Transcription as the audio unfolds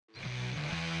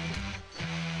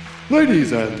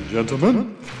Ladies and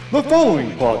gentlemen, the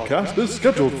following podcast is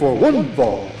scheduled for one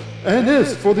fall and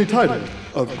is for the title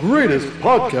of Greatest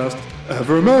Podcast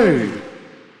Ever Made.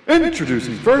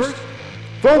 Introducing first,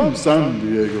 from San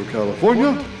Diego,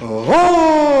 California,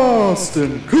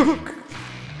 Austin Cook.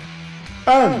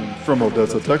 And from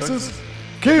Odessa, Texas,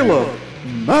 Caleb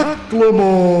McLemore.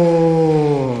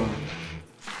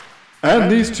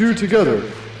 And these two together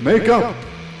make up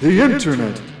the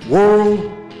Internet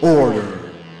World Order.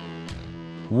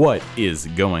 What is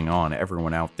going on,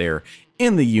 everyone out there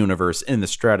in the universe, in the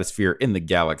stratosphere, in the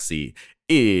galaxy?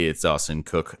 It's Austin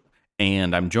Cook,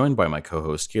 and I'm joined by my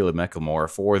co-host Caleb McLemore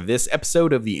for this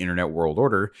episode of the Internet World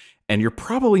Order. And you're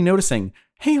probably noticing,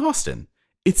 hey Austin,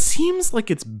 it seems like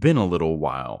it's been a little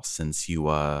while since you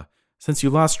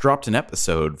last dropped an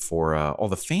episode for all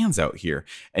the fans out here.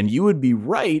 And you would be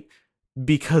right,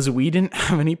 because we didn't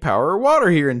have any power or water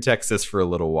here in Texas for a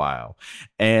little while.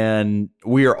 And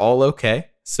we are all okay.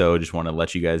 So just want to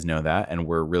let you guys know that. And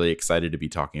we're really excited to be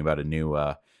talking about a new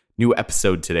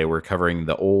episode today. We're covering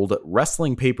the old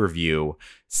wrestling pay-per-view,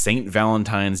 St.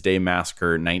 Valentine's Day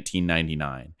Massacre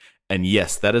 1999. And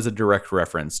yes, that is a direct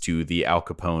reference to the Al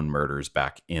Capone murders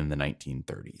back in the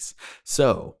 1930s.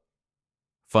 So,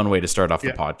 fun way to start off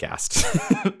the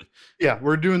podcast. Yeah,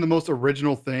 we're doing the most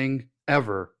original thing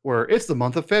ever, where it's the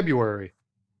month of February.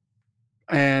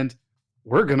 And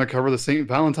we're going to cover the St.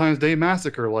 Valentine's Day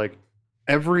Massacre like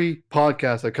every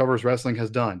podcast that covers wrestling has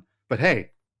done. But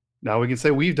hey, now we can say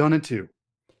we've done it too.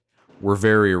 We're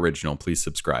very original. Please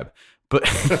subscribe. But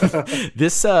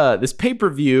this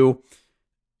pay-per-view,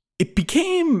 it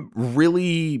became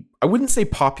really, I wouldn't say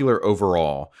popular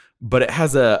overall, but it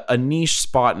has a niche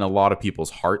spot in a lot of people's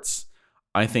hearts.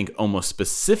 I think almost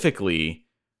specifically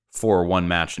for one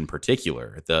match in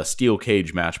particular, the steel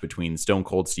cage match between Stone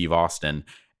Cold Steve Austin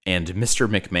and Mr.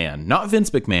 McMahon. Not Vince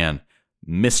McMahon,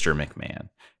 Mr. McMahon.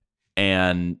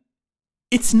 And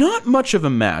it's not much of a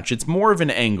match. It's more of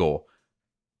an angle.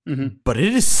 Mm-hmm. But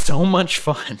it is so much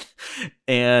fun.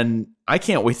 And I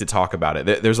can't wait to talk about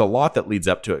it. There's a lot that leads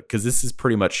up to it, because this is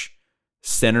pretty much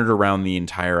centered around the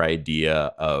entire idea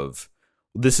of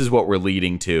this is what we're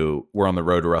leading to. We're on the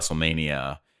road to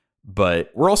WrestleMania,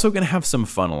 but we're also going to have some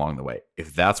fun along the way,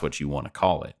 if that's what you want to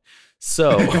call it.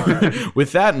 So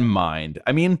with that in mind,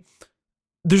 I mean,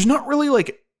 there's not really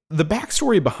like the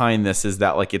backstory behind this is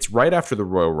that like it's right after the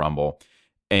Royal Rumble,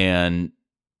 and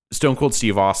Stone Cold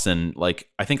Steve Austin, like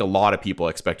I think a lot of people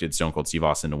expected Stone Cold Steve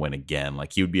Austin to win again.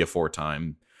 Like he would be a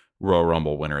 4-time Royal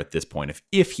Rumble winner at this point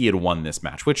if he had won this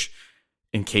match, which,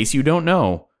 in case you don't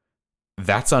know,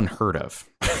 that's unheard of.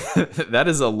 That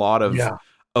is a lot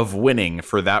of winning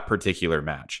for that particular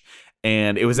match.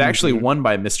 And it was actually won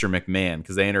by Mr. McMahon,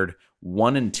 because they entered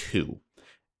 1 and 2.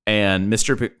 And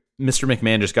Mr.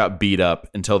 McMahon just got beat up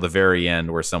until the very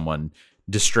end, where someone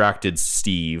distracted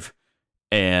Steve,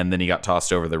 and then he got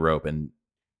tossed over the rope, and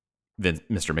then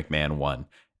Mr. McMahon won.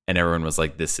 And everyone was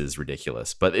like, this is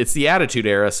ridiculous. But it's the Attitude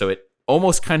Era, so it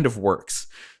almost kind of works.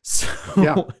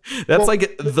 So that's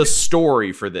like the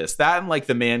story for this. That and like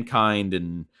the Mankind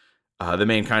and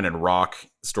Rock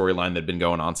storyline that had been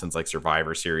going on since like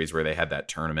Survivor Series, where they had that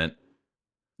tournament.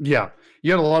 Yeah, you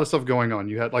had a lot of stuff going on.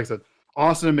 You had, like I said,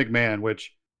 Austin and McMahon,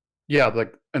 which, and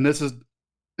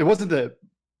it wasn't the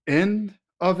end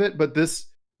of it, but this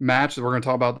match that we're going to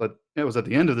talk about, that it was at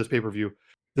the end of this pay-per-view.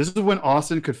 This is when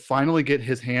Austin could finally get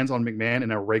his hands on McMahon in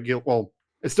a regular, well,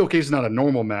 it's still case not a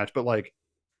normal match, but like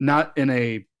not in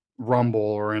a Rumble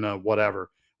or in a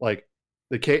whatever, like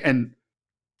and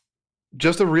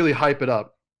just to really hype it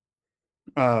up,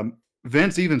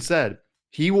 Vince even said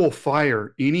he will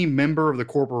fire any member of the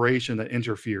corporation that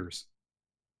interferes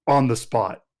on the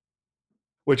spot,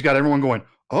 which got everyone going,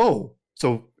 oh,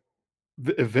 so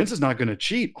if Vince is not going to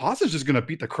cheat, Austin's just going to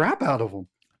beat the crap out of him.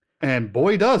 And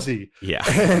boy, does he. Yeah.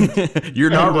 You're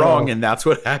not wrong, and that's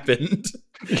what happened.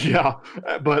 Yeah.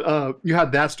 But you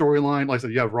had that storyline. Like I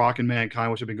said, you have Rock and Mankind,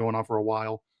 which have been going on for a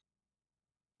while.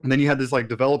 And then you had this like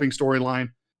developing storyline.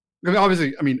 I mean,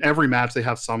 obviously, every match they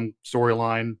have some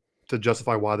storyline to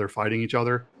justify why they're fighting each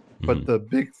other. But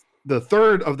the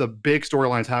third of the big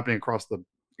storylines happening across the,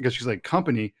 I guess you could say,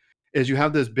 company, is you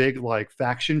have this big like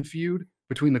faction feud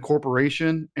between the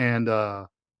corporation and the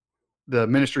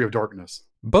Ministry of Darkness.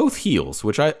 Both heels,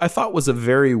 which I thought was a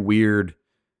very weird,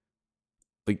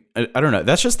 like, I don't know.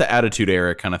 That's just the Attitude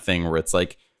Era kind of thing, where it's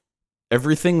like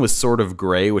everything was sort of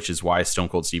gray, which is why Stone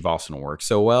Cold Steve Austin works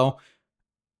so well.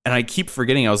 And I keep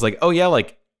forgetting, I was like, oh yeah,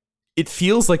 like it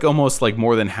feels like almost like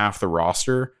more than half the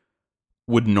roster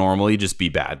would normally just be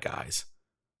bad guys.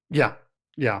 Yeah.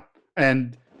 Yeah.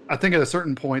 And I think at a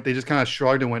certain point, they just kind of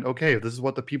shrugged and went, okay, if this is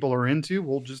what the people are into,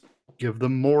 we'll just give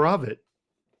them more of it.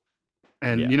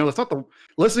 And Yeah. that's not the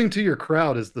listening to your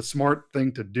crowd is the smart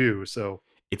thing to do. So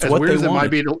It's as what weird they as it might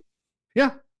wanted. be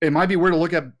yeah, it might be weird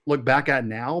to look back at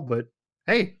now, but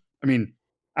hey, I mean,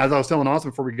 as I was telling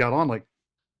Austin before we got on, like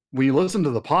when you listen to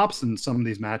the pops in some of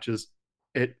these matches,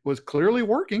 it was clearly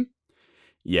working.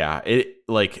 Yeah, it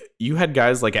like you had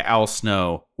guys like Al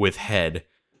Snow with Head,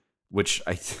 which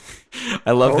I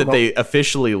love Oh that no. they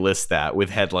officially list that with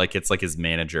Head like it's like his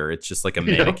manager. It's just like a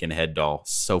Yeah. mannequin head doll.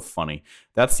 So funny.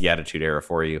 That's the Attitude Era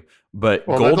for you. But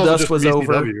Well, that's also Goldust just from was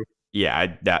over. ECW.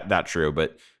 Yeah, that true.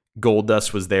 But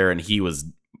Goldust was there, and he was,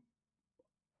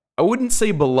 I wouldn't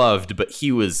say beloved, but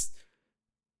he was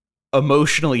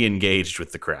emotionally engaged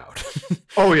with the crowd.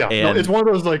 Oh yeah. No, it's And one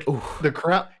of those like ooh, the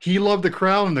crowd he loved the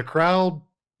crowd and the crowd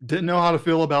didn't know how to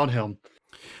feel about him.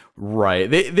 right,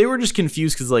 they were just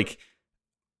confused because like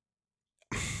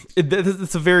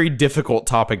it's a very difficult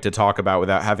topic to talk about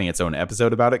without having its own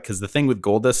episode about it. Because the thing with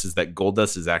Goldust is that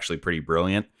Goldust is actually pretty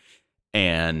brilliant,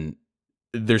 and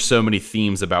there's so many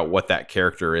themes about what that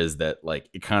character is that like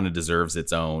it kind of deserves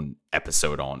its own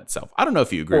episode on itself. I don't know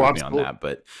if you agree Oh, with me on absolutely. that,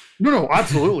 but No,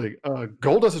 absolutely.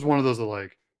 Goldust is one of those that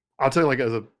like I'll tell you like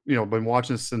as a been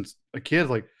watching this since a kid,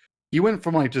 like he went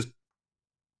from like just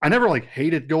I never like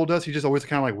hated Goldust. He just always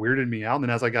kind of like weirded me out. And then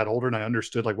as I got older and I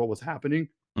understood like what was happening,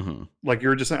 mhm. like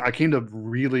you're just saying, I came to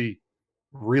really,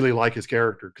 really like his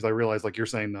character because I realized like you're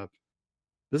saying that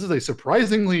this is a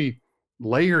surprisingly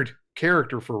layered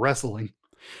character for wrestling.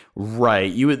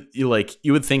 Right. You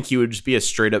would think he would just be a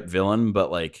straight up villain,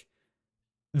 but like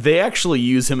they actually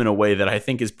use him in a way that I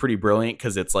think is pretty brilliant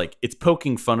because it's like it's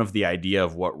poking fun of the idea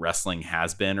of what wrestling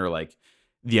has been or like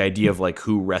the idea of like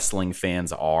who wrestling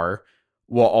fans are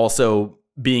while also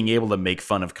being able to make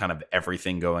fun of kind of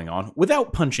everything going on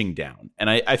without punching down. And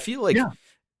I feel like Yeah,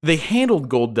 they handled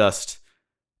Goldust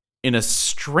in a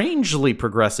strangely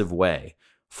progressive way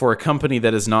for a company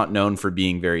that is not known for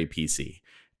being very PC.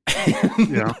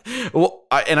 yeah. Well,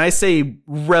 and I say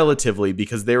relatively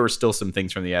because there were still some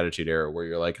things from the Attitude Era where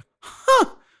you're like, huh,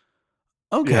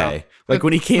 Yeah. okay. Like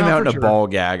when he came No, out for in a sure. ball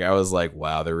gag, I was like,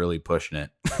 wow, they're really pushing it.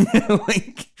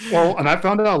 Like, Well, and I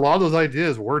found out a lot of those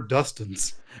ideas were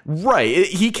Dustin's. right.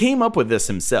 He came up with this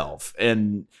himself.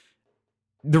 And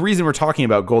the reason we're talking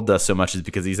about Goldust so much is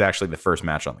because he's actually the first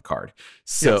match on the card.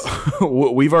 So Yes.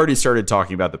 we've already started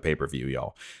talking about the pay-per-view,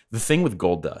 y'all. The thing with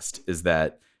Goldust is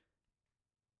that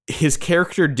his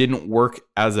character didn't work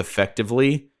as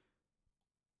effectively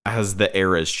as the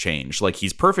eras change. Like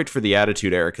he's perfect for the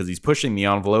Attitude Era because he's pushing the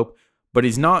envelope, but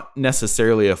he's not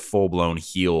necessarily a full-blown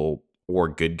heel or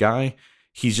good guy.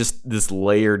 He's just this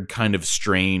layered kind of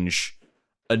strange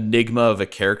enigma of a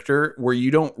character where you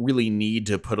don't really need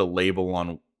to put a label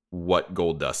on what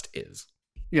Goldust is.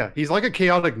 Yeah, he's like a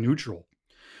chaotic neutral.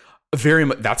 Very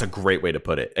much. That's a great way to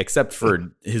put it, except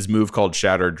for his move called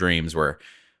Shattered Dreams where,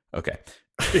 okay.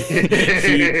 he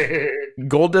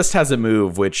Goldust has a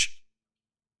move which,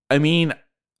 I mean,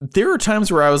 there are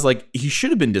times where I was like, he should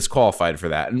have been disqualified for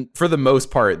that, and for the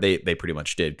most part, they pretty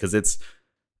much did because it's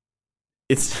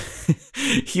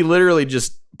he literally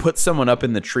just puts someone up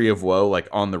in the tree of woe like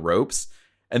on the ropes,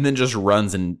 and then just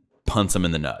runs and punts them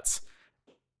in the nuts.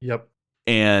 Yep.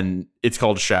 And it's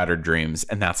called Shattered Dreams,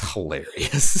 and that's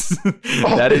hilarious.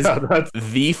 Oh, That is yeah, that's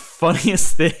the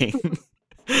funniest thing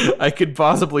I could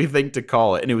possibly think to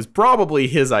call it. And it was probably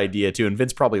his idea too. And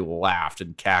Vince probably laughed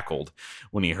and cackled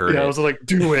when he heard yeah. I it. was like,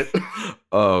 do it.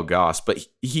 Oh gosh. But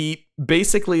he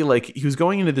basically like he was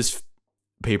going into this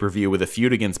pay-per-view with a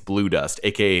feud against Blue Dust,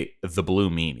 aka the Blue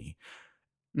Meanie.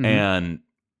 Mhm. And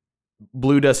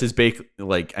Blue Dust is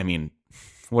like, I mean,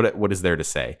 what is there to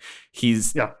say?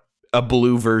 He's Yeah. a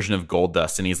blue version of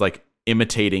Goldust, and he's like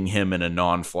imitating him in a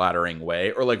non-flattering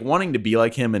way, or like wanting to be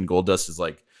like him, and Goldust is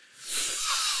like,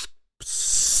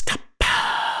 stop.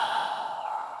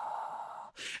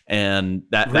 And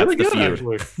that's Really the good, feud.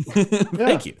 actually.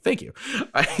 Yeah. Thank you.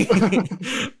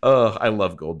 I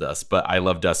love Goldust, but I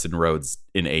love Dustin Rhodes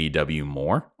in AEW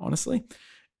more, honestly.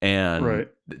 And Right.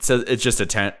 it's just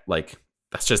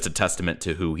that's just a testament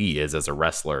to who he is as a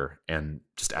wrestler and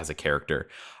just as a character.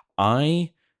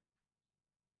 I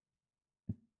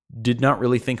did not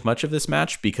really think much of this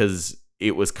match because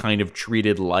it was kind of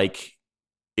treated like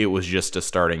it was just a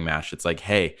starting match. It's like,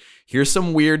 hey, here's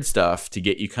some weird stuff to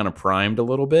get you kind of primed a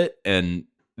little bit. And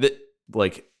that,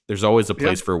 like, there's always a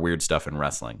place for weird stuff in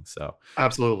wrestling. So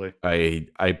Absolutely.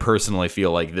 I personally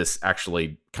feel like this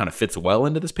actually kind of fits well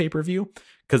into this pay-per-view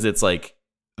because it's like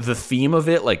the theme of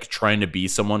it, like trying to be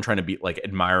someone, trying to be like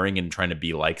admiring and trying to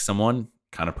be like someone,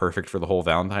 kind of perfect for the whole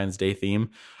Valentine's Day theme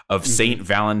of Saint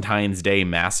Valentine's Day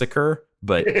Massacre.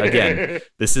 But again,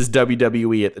 this is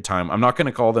WWE at the time. I'm not going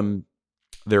to call them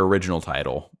their original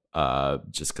title,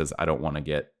 just because I don't want to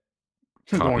get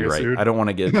Don't wanna get copyright. sued. I don't want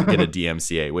to get a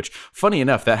DMCA, which funny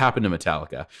enough, that happened to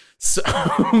Metallica. So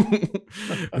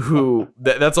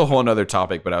that's a whole nother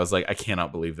topic, but I was like, I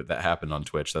cannot believe that happened on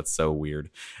Twitch. That's so weird.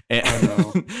 And, I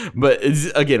know. but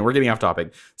again, we're getting off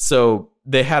topic. So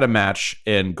they had a match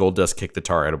and Goldust kicked the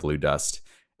tar out of Blue Dust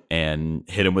and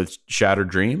hit him with Shattered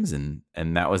Dreams. And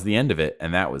that was the end of it.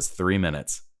 And that was 3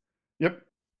 minutes. Yep.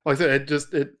 Like I said,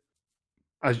 it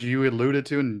as you alluded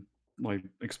to and like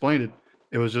explained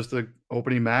it was just the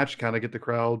opening match, kind of get the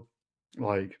crowd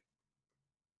like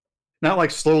not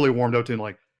like slowly warmed up to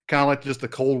like kind of like just the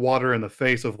cold water in the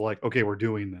face of like, okay, we're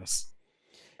doing this.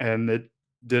 And it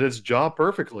did its job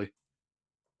perfectly.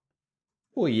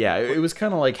 Well, yeah, it was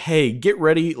kind of like, hey, get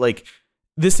ready. Like,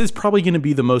 this is probably going to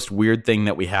be the most weird thing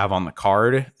that we have on the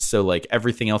card. So, like,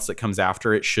 everything else that comes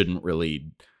after it shouldn't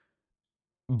really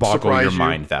boggle your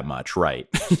mind that much, right?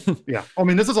 Yeah. I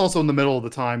mean, this is also in the middle of the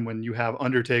time when you have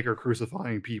Undertaker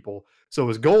crucifying people. So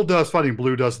is Goldust fighting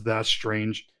Blue Dust that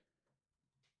strange?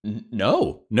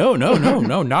 No,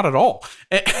 not at all.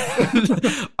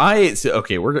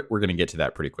 Okay, we're gonna get to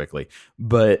that pretty quickly,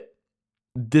 but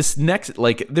this next,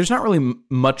 like, there's not really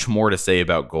much more to say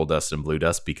about Goldust and Blue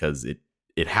Dust because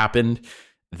it happened.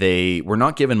 They were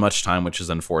not given much time, which is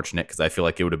unfortunate because I feel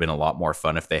like it would have been a lot more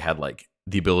fun if they had like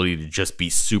the ability to just be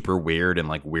super weird and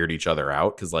like weird each other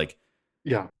out. Because like,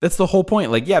 yeah, that's the whole point.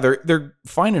 Like, yeah, they're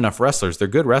fine enough wrestlers. They're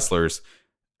good wrestlers.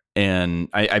 And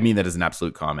I mean that as an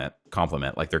absolute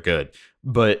compliment. Like, they're good,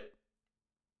 but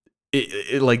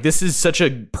it like, this is such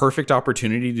a perfect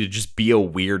opportunity to just be a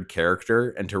weird character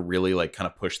and to really like kind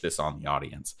of push this on the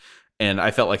audience. And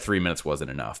I felt like 3 minutes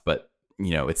wasn't enough, but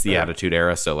you know, it's the Attitude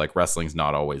Era, so like wrestling's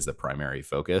not always the primary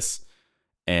focus.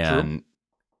 And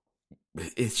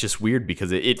it's just weird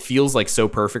because it feels like so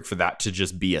perfect for that to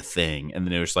just be a thing. And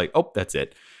then it was like, oh, that's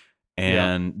it.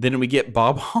 And then we get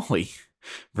Bob Holly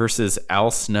versus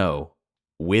Al Snow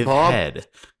with Head.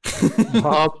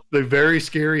 Bob, the very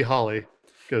scary Holly.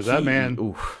 Because that man.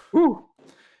 Ooh.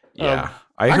 Yeah.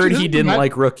 I heard he didn't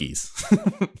like rookies.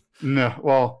 No.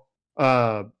 Well,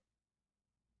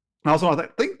 also, I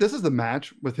think this is the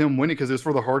match with him winning because it's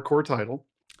for the hardcore title.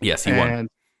 Yes, he won.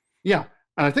 Yeah.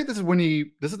 And I think this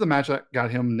is the match that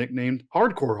got him nicknamed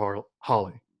Hardcore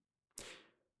Holly.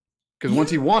 Because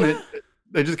once he won it,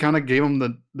 they just kind of gave him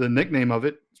the nickname of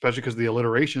it, especially because of the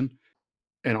alliteration.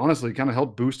 And honestly, kind of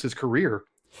helped boost his career.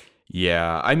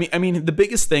 Yeah. I mean, the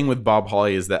biggest thing with Bob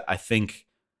Holly is that I think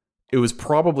it was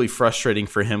probably frustrating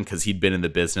for him because he'd been in the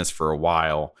business for a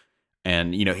while.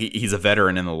 And, you know, he's a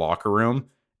veteran in the locker room.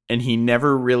 And he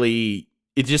never really,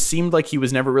 it just seemed like he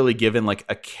was never really given like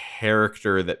a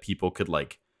character that people could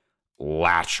like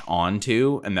latch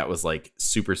onto. And that was like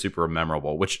super, super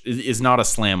memorable, which is not a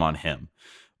slam on him.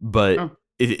 But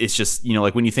it's just, you know,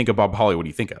 like when you think of Bob Holly, what do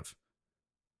you think of?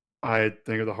 I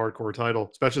think of the hardcore title,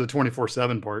 especially the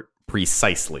 24/7 part.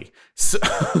 Precisely. So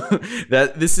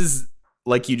that this is,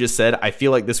 like you just said, I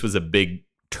feel like this was a big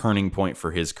turning point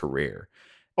for his career.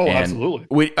 Oh, and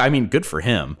absolutely. I mean, good for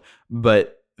him.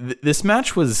 But this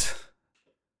match was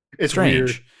strange.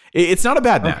 Weird. It's not a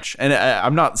bad match. And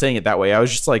I'm not saying it that way. I was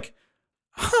just like,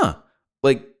 huh.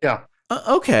 Like, yeah.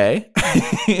 Okay.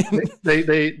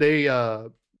 they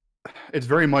it's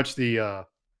very much the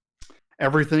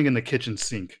everything in the kitchen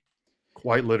sink,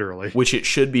 quite literally. Which it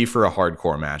should be for a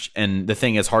hardcore match. And the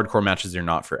thing is, hardcore matches are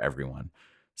not for everyone.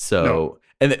 So,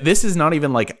 and this is not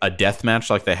even like a death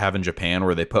match like they have in Japan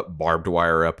where they put barbed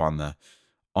wire up on the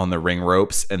ring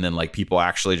ropes and then like people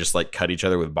actually just like cut each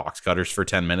other with box cutters for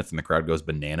 10 minutes and the crowd goes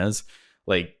bananas.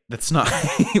 Like, that's not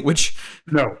which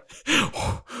no.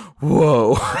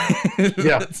 Whoa.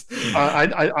 Yeah.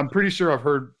 I'm pretty sure I've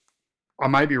heard, I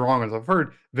might be wrong, as I've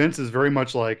heard Vince is very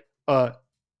much like,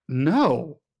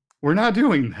 no, we're not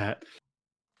doing that.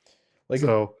 Like,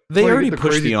 so they already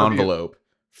pushed the envelope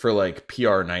for like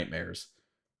PR nightmares.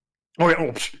 Oh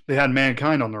yeah, they had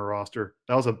Mankind on their roster.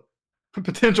 That was a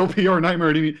potential PR nightmare.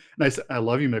 And I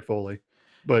love you, Mick Foley,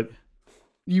 but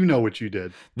you know what you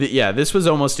did. This was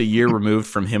almost a year removed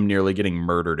from him nearly getting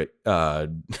murdered at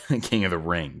King of the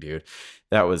Ring, dude.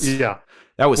 That was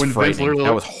frightening.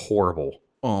 That was horrible.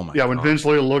 Oh my god. Yeah, when Vince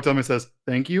literally looked at him and says,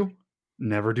 "Thank you,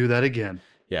 never do that again."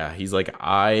 Yeah, he's like,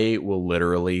 I will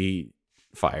literally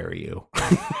fire you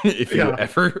if you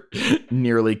ever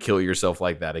nearly kill yourself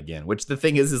like that again. Which the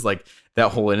thing is like that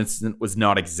whole incident was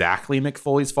not exactly Mick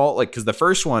Foley's fault. Like, because the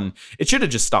first one, it should have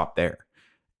just stopped there.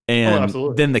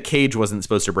 And then the cage wasn't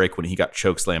supposed to break when he got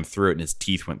chokeslammed through it and his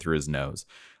teeth went through his nose.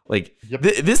 Like,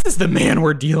 this is the man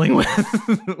we're dealing with.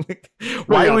 Like,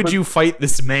 why would you fight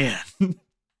this man?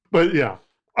 But yeah,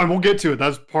 I won't get to it.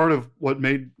 That's part of what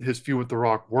made his feud with The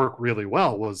Rock work really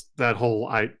well was that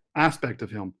whole aspect of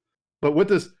him. But with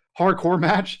this hardcore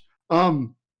match,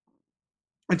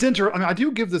 it's interesting. I mean, I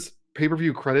do give this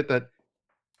pay-per-view credit that,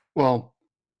 well,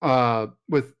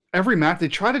 with every match they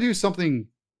try to do something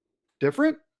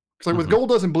different. It's like with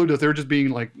Goldust and Blue Dust, they were just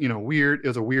being like, weird. It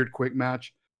was a weird, quick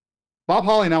match. Bob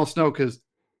Holly and Al Snow, because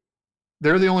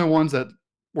they're the only ones that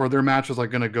where their match was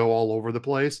like going to go all over the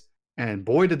place. And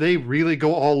boy, did they really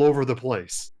go all over the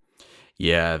place.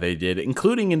 Yeah, they did,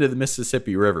 including into the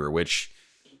Mississippi River, which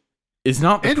is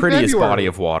not the prettiest body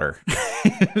of water.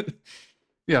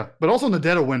 Yeah, but also in the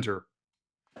dead of winter.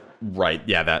 Right.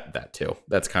 Yeah, that too.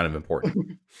 That's kind of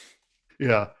important.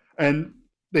 Yeah. And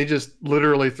they just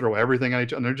literally throw everything at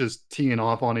each other. And they're just teeing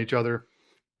off on each other.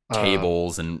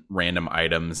 Tables and random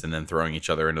items and then throwing each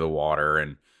other into the water.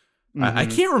 And I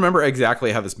can't remember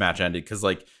exactly how this match ended because,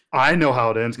 like, I know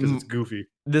how it ends because it's goofy.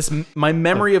 My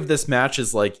memory of this match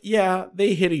is like, yeah,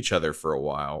 they hit each other for a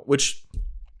while, which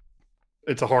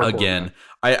it's a hard again.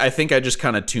 I think I just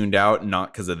kind of tuned out,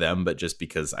 not because of them, but just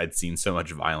because I'd seen so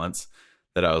much violence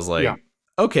that I was like,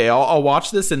 okay, I'll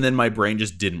watch this, and then my brain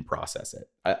just didn't process it.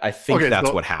 I think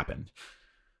that's what happened.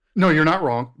 No, you're not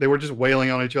wrong. They were just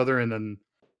wailing on each other, and then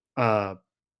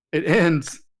it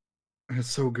ends. It's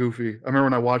so goofy. I remember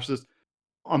when I watched this.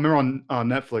 I remember on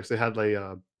Netflix they had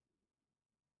a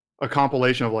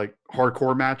compilation of like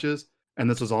hardcore matches, and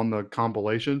this was on the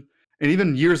compilation. And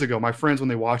even years ago, my friends, when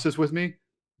they watched this with me,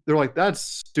 they're like, "That's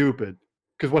stupid."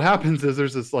 Because what happens is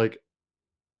there's this like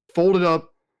folded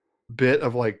up bit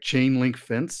of like chain link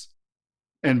fence,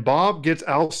 and Bob gets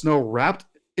Al Snow wrapped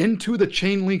into the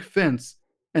chain link fence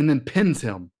and then pins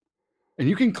him. And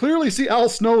you can clearly see Al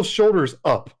Snow's shoulders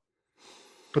up.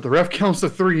 But the ref counts to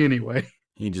 3 anyway.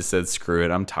 He just said, screw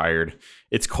it, I'm tired.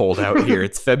 It's cold out here.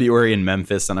 It's February in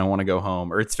Memphis and I want to go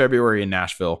home. Or it's February in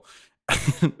Nashville.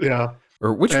 Yeah.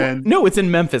 Or which one? No, it's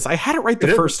in Memphis. I had it right the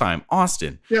first time.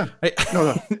 Austin. Yeah.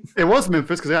 No. It was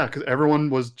Memphis because everyone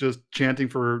was just chanting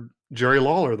for Jerry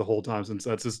Lawler the whole time since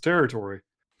that's his territory.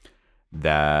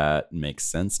 That makes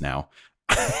sense now.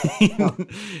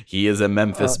 He is a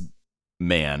Memphis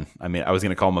man. I mean, I was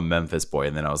going to call him a Memphis boy,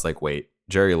 and then I was like, wait,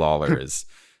 Jerry Lawler is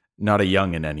not a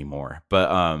youngin' anymore. But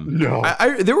no.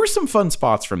 There were some fun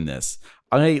spots from this.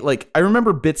 I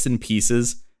remember bits and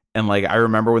pieces, and like I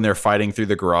remember when they're fighting through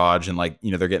the garage, and like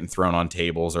they're getting thrown on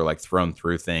tables or like thrown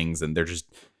through things, and they're just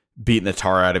beating the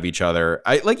tar out of each other.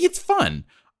 It's fun.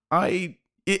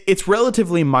 It's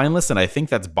relatively mindless, and I think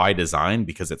that's by design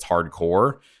because it's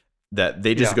hardcore. That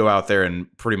they just go out there and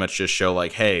pretty much just show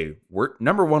like, hey, we're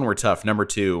number one, we're tough. Number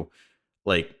two,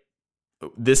 like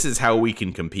this is how we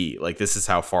can compete. Like this is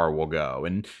how far we'll go.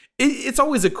 And it's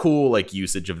always a cool like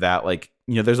usage of that. Like,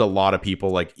 there's a lot of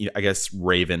people like, I guess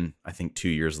Raven, I think 2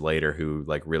 years later, who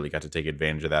like really got to take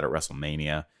advantage of that at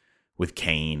WrestleMania with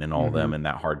Kane and all of them in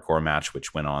that hardcore match,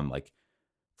 which went on like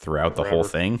throughout the whole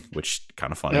thing, which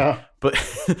kind of funny. Yeah. But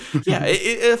yeah,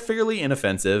 it fairly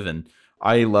inoffensive. And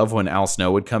I love when Al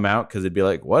Snow would come out because it'd be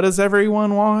like, what does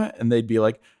everyone want? And they'd be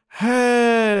like,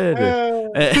 head.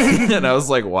 And I was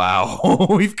like, wow,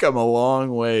 we've come a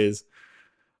long ways.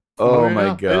 Oh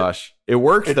my gosh. It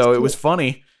worked though. Cool. It was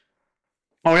funny.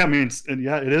 Oh yeah. I mean,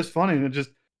 it is funny. And it just,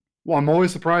 I'm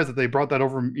always surprised that they brought that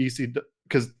over from ECW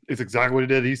because it's exactly what it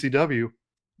did at ECW.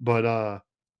 But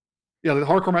the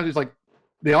hardcore match is like,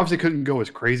 they obviously couldn't go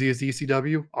as crazy as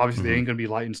ECW. Obviously, they ain't going to be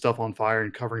lighting stuff on fire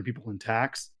and covering people in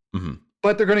tacks.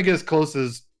 But they're going to get as close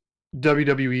as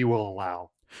WWE will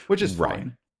allow, which is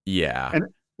fine. Yeah. And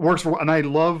it works and I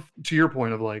love, to your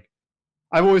point of like,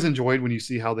 I've always enjoyed when you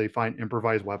see how they find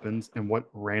improvised weapons and what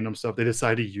random stuff they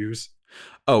decide to use.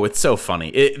 Oh, it's so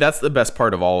funny. That's the best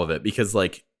part of all of it because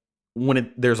like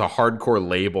when there's a hardcore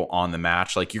label on the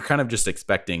match, like you're kind of just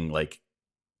expecting like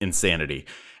insanity.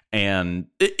 And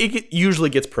it usually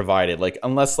gets provided, like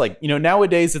unless like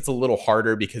nowadays it's a little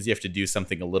harder because you have to do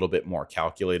something a little bit more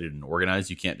calculated and organized.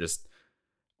 You can't just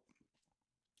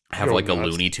have a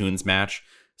Looney Tunes match.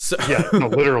 So yeah, no,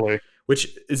 literally,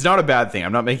 which is not a bad thing.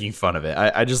 I'm not making fun of it.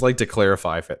 I just like to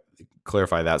clarify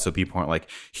that so people aren't like,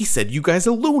 he said you guys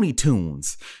are Looney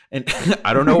Tunes, and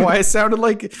I don't know why I sounded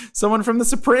like someone from The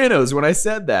Sopranos when I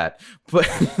said that, but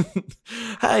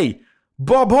hey.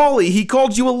 Bob Holly, he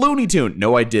called you a Looney Tune.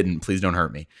 No, I didn't. Please don't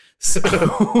hurt me. So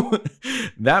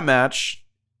that match,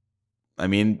 I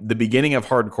mean, the beginning of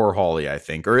Hardcore Holly, I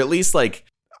think, or at least like,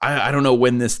 I don't know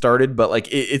when this started, but like,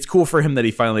 it's cool for him that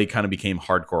he finally kind of became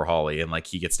Hardcore Holly and like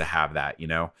he gets to have that,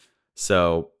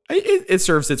 So it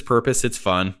serves its purpose. It's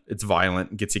fun. It's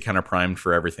violent. Gets you kind of primed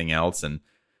for everything else. And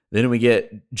then we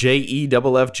get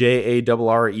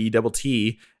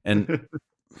JEFFJARRETT and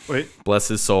Wait, Bless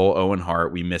his soul, Owen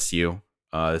Hart. We miss you.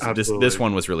 This absolutely.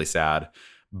 one was really sad,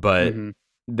 but Hmm.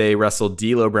 they wrestled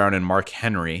D'Lo Brown and Mark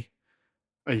Henry.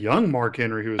 A young Mark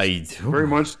Henry who was I very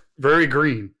much very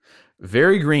green.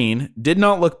 very green. Did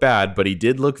not look bad, but he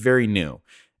did look very new.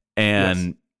 Yes.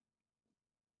 And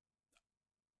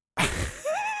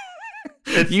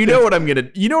It's you know what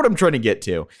I'm trying to get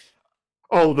to.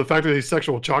 oh, the fact that he's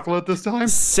sexual chocolate this time? Or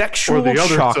Sexual the other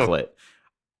stuff. chocolate.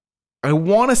 I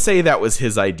want to say that was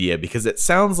his idea because it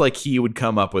sounds like he would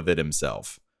come up with it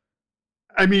himself.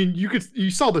 I mean, you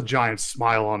saw the giant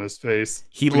smile on his face.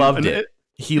 He I mean, loved it.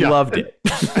 He loved it.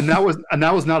 and that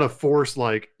was not a force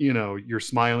like, you're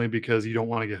smiling because you don't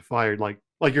want to get fired like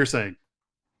you're saying.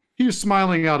 He was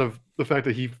smiling out of the fact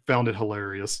that he found it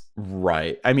hilarious.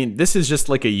 Right. I mean, this is just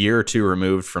like a year or two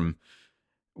removed from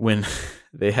when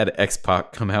they had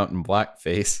X-Pac come out in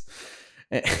blackface.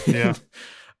 Yeah.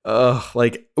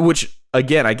 Like, which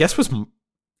again, I guess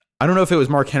I don't know if it was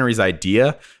Mark Henry's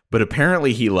idea, but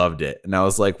apparently he loved it. And I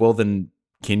was like, well, then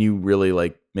can you really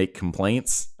like make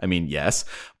complaints? I mean, yes,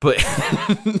 but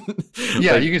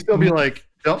Yeah, like, you can still be like,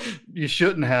 don't you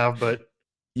shouldn't have, but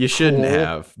you shouldn't cool.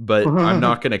 have, but I'm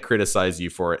not going to criticize you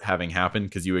for it having happened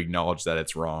because you acknowledge that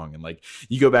it's wrong. And like,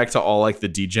 you go back to all like the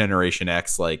Degeneration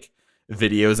X, like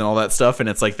videos and all that stuff. And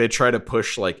it's like, they try to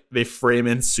push, like they frame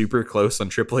in super close on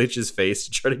Triple H's face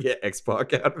to try to get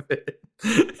X-Pac out of it.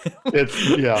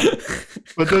 Yeah.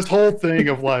 But this whole thing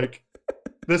of like,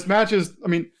 this match is, I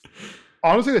mean,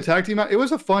 honestly, the tag team match, it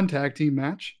was a fun tag team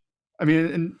match. I mean,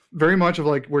 and very much of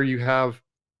like where you have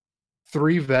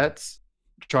three vets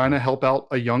trying to help out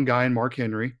a young guy in Mark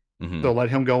Henry. Mm-hmm. They'll let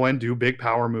him go in, do big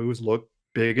power moves, look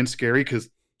big and scary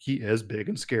because he is big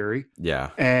and scary.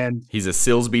 Yeah. And he's a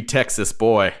Silsbee, Texas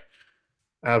boy.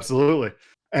 Absolutely.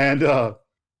 And like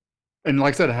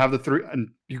I said, have the three, and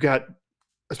you got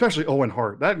especially Owen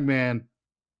Hart. That man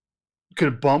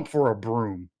could bump for a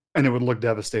broom and it would look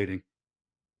devastating.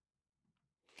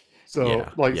 So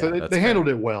they handled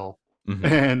it well. Mm-hmm.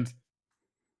 And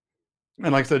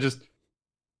like I said, just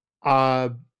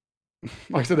like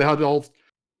I said, they had all,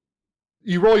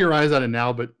 you roll your eyes at it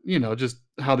now, but just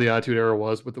how the Attitude Era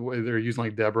was with the way they're using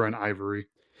like Deborah and Ivory.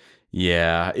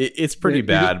 Yeah, it's pretty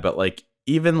bad, but like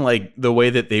even like the way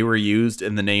that they were used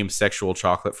in the name Sexual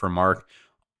Chocolate for Mark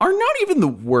are not even the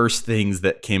worst things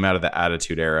that came out of the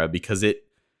Attitude Era, because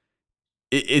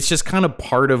it's just kind of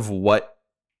part of what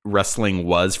wrestling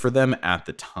was for them at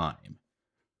the time.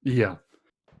 Yeah.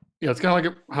 Yeah, it's kind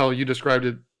of like how you described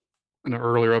it in an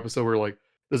earlier episode where like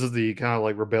this is the kind of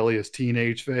like rebellious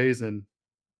teenage phase, and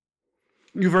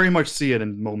you very much see it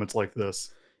in moments like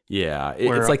this. Yeah,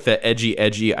 it's like the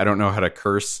edgy, I don't know how to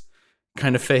curse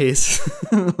kind of phase.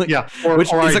 Like, yeah,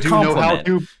 which is a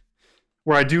compliment.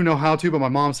 Where I do know how to, but my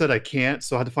mom said I can't,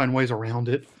 so I had to find ways around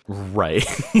it. Right.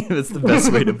 That's the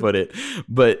best way to put it.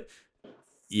 But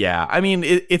yeah, I mean,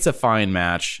 it's a fine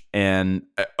match, and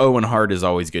Owen Hart is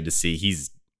always good to see.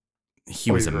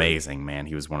 He was amazing, man.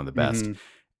 He was one of the best. Mm-hmm.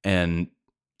 And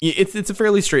it's a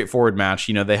fairly straightforward match.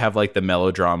 They have like the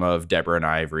melodrama of Deborah and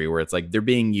Ivory, where it's like they're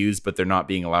being used, but they're not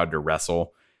being allowed to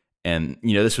wrestle. And,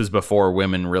 this was before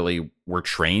women really were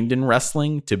trained in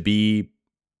wrestling to be,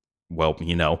 well,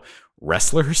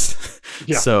 wrestlers.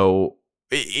 Yeah. So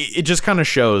it just kind of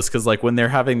shows, because like when they're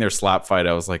having their slap fight,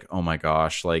 I was like, oh my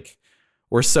gosh, like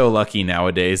we're so lucky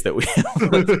nowadays that we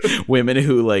have like women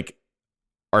who like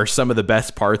are some of the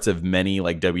best parts of many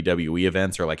like WWE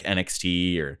events or like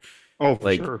NXT or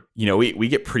like, sure. We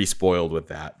get pretty spoiled with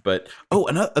that. But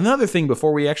another thing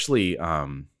before we actually I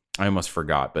almost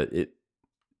forgot, but it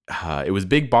was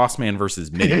Big Boss Man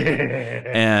versus Mideon.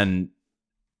 And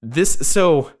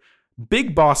so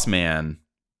Big Boss Man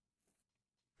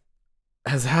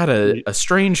has had a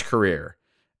strange career,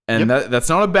 and that's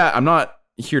not a bad. I'm not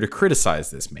here to criticize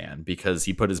this man because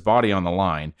he put his body on the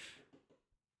line.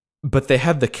 But they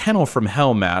had the Kennel from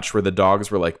Hell match where the dogs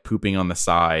were like pooping on the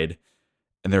side,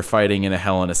 and they're fighting in a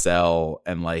Hell in a Cell,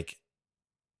 and like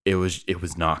it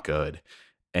was not good.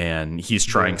 And he's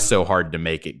trying so hard to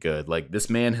make it good. Like this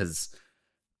man has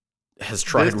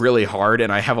tried really hard,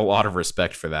 and I have a lot of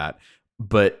respect for that.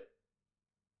 But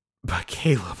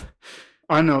Caleb,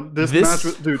 I know this match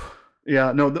was, dude.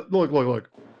 Yeah, no, look.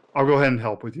 I'll go ahead and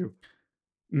help with you.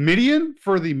 Mideon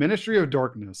for the Ministry of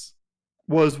Darkness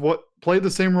was what played the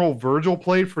same role Virgil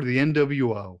played for the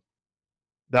NWO.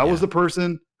 That was the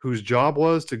person whose job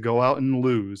was to go out and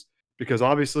lose, because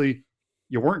obviously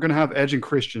you weren't going to have Edge and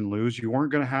Christian lose. You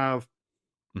weren't going to have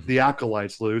the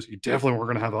Acolytes lose. You definitely weren't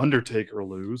going to have Undertaker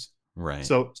lose. Right.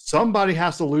 So somebody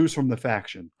has to lose from the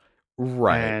faction.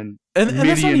 Right. And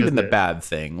that's not even the bad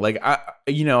thing. Like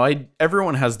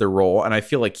everyone has their role, and I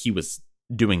feel like he was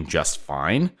doing just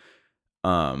fine.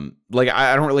 Like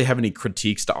I don't really have any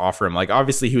critiques to offer him. Like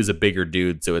obviously he was a bigger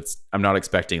dude, so I'm not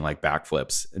expecting like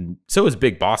backflips. And so is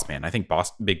Big Boss Man. I think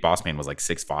Big Boss Man was like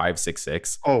 6'5",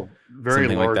 6'6". Oh, very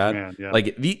Something like large that. man. Yeah.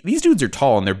 Like these dudes are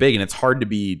tall and they're big, and it's hard to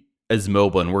be as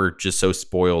mobile. And we're just so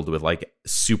spoiled with like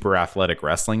super athletic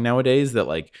wrestling nowadays that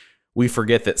like we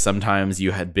forget that sometimes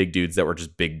you had big dudes that were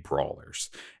just big brawlers.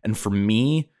 And for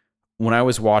me, when I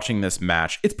was watching this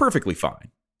match, it's perfectly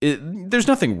fine. There's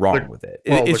nothing wrong with it.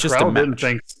 It's just a match.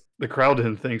 The crowd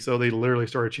didn't think so. They literally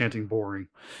started chanting boring.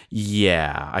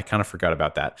 Yeah, I kind of forgot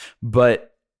about that.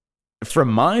 But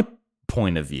from my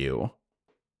point of view,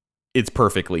 it's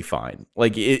perfectly fine.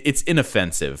 Like it's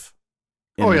inoffensive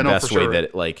in the best way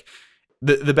that like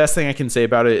the best thing I can say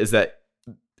about it is that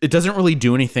it doesn't really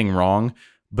do anything wrong,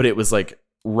 but it was like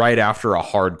right after a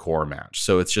hardcore match.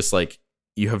 So it's just like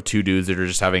you have two dudes that are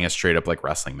just having a straight up like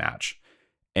wrestling match.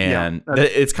 And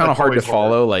it's kind of hard to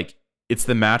follow. Like it's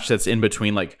the match that's in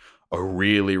between like a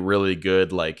really, really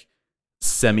good like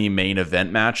semi-main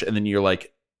event match, and then you're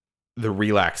like the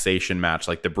relaxation match,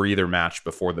 like the breather match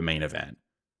before the main event.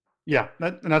 Yeah,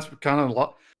 that's kind of a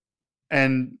lot.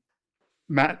 And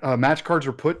match cards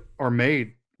are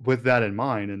made with that in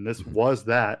mind, and this was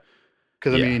that.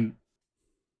 Because I mean,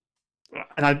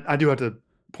 and I do have to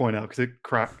point out because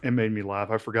it made me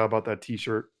laugh. I forgot about that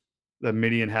T-shirt that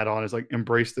Midian had on. Is like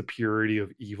embrace the purity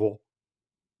of evil.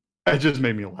 It just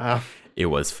made me laugh. It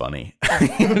was funny.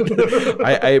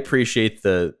 I appreciate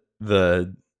the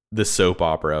soap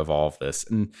opera of all of this.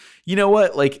 And you know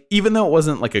what? Like, even though it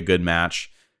wasn't like a good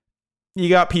match, you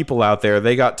got people out there.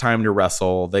 They got time to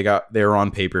wrestle. They're on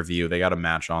pay-per-view. They got a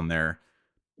match on there.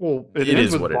 Well, it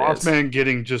ends with Boss Man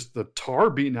getting just the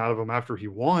tar beaten out of him after he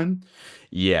won.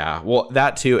 Yeah, well,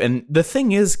 that too. And the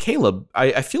thing is, Caleb,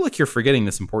 I feel like you're forgetting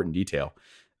this important detail.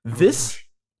 This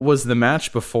was the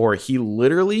match before he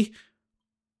literally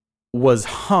was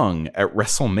hung at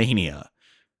WrestleMania.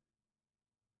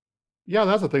 Yeah,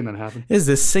 that's the thing that happened. Is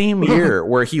the same year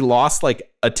where he lost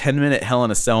like a 10-minute Hell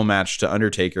in a Cell match to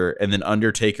Undertaker, and then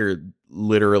Undertaker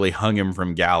literally hung him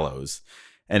from gallows.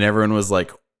 And everyone was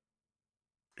like,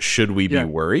 should we be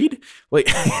worried? Like,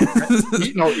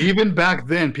 even back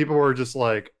then, people were just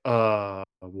like,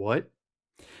 what?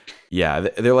 Yeah,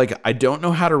 they're like, I don't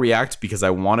know how to react because I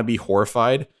want to be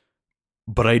horrified,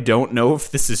 but I don't know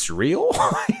if this is real.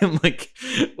 And like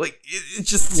it's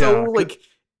just so like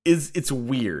it's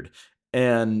weird.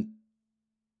 And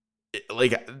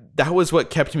like that was what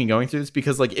kept me going through this,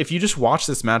 because like if you just watch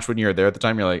this match when you're there at the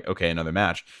time, you're like, okay, another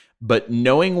match. But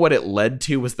knowing what it led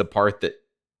to was the part that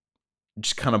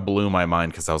just kind of blew my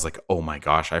mind, because I was like, oh my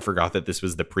gosh, I forgot that this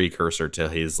was the precursor to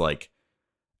his like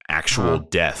actual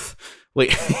death.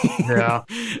 Like, yeah,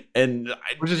 and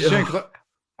which is a shame, because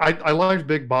I liked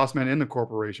Big Boss Man in the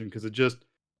corporation, because it just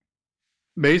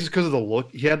maybe just because of the look.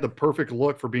 He had the perfect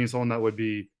look for being someone that would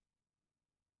be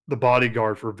the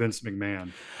bodyguard for Vince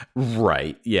McMahon.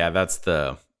 Right. Yeah, that's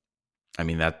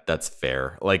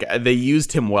fair. Like they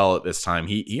used him well at this time.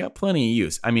 He got plenty of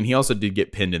use. I mean, he also did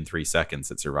get pinned in 3 seconds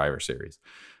at Survivor Series.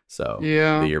 So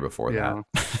the year before that.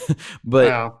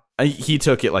 But he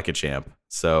took it like a champ.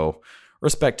 So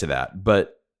respect to that.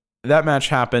 But that match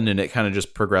happened, and it kind of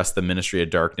just progressed the Ministry of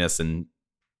Darkness and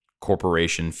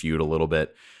corporation feud a little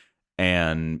bit.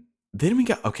 And then we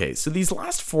got, so these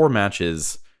last 4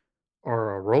 matches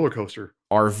are a roller coaster.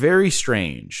 Are very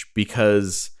strange,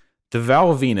 because the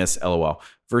Val Venus, LOL,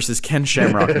 versus Ken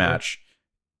Shamrock match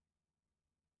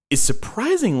is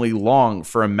surprisingly long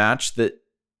for a match that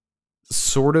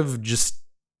sort of just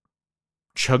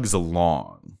chugs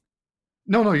along.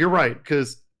 No, you're right,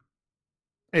 because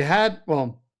it had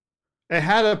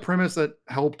a premise that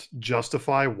helped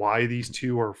justify why these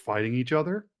two are fighting each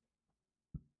other.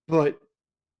 But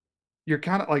you're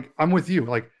kind of like, I'm with you.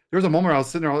 Like, there was a moment where I was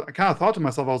sitting there, I kind of thought to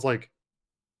myself, I was like,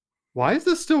 why is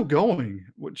this still going?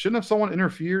 Shouldn't have someone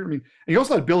interfere? I mean, and you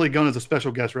also had Billy Gunn as a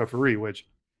special guest referee, which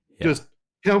just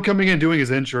him coming in doing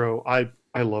his intro.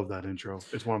 I love that intro.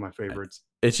 It's one of my favorites.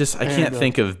 It's just, I can't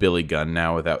think of Billy Gunn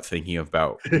now without thinking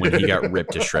about when he got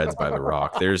ripped to shreds by The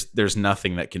Rock. There's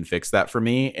nothing that can fix that for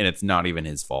me, and it's not even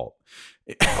his fault.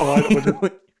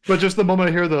 But just the moment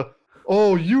I hear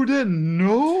you didn't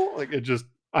know? Like,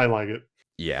 I like it.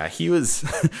 Yeah, he was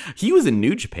in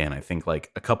New Japan, I think,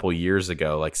 like a couple years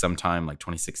ago, like sometime like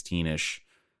 2016-ish,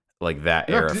 like that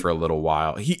era for a little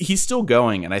while. He's still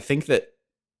going, and I think that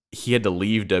he had to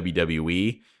leave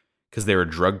WWE because they were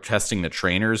drug testing the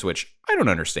trainers, which I don't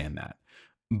understand that.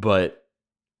 But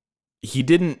he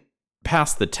didn't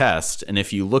pass the test, and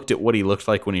if you looked at what he looked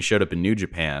like when he showed up in New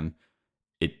Japan,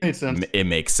 it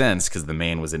makes sense because the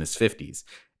man was in his 50s.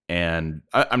 And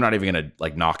I'm not even gonna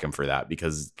like knock him for that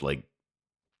because like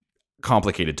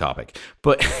complicated topic,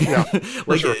 but Yeah, for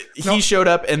like sure. he No, showed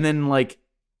up and then like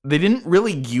they didn't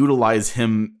really utilize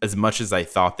him as much as I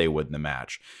thought they would in the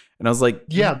match. And I was like,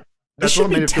 yeah, this that's what should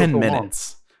made be it feel 10 so long.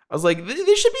 minutes. I was like,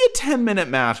 this should be a 10-minute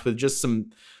match with just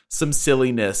some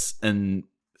silliness and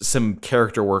some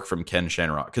character work from Ken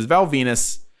Shamrock. Because Val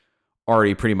Venus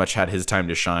already pretty much had his time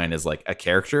to shine as like a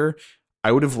character.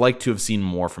 I would have liked to have seen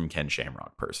more from Ken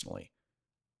Shamrock personally.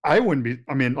 I wouldn't be.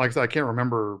 I mean, like I said, I can't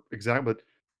remember exactly, but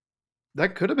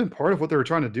that could have been part of what they were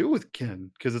trying to do with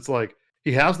Ken, because it's like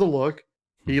he has the look.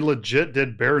 He legit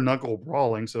did bare knuckle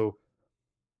brawling, so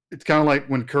it's kind of like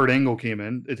when Kurt Angle came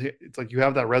in. It's like you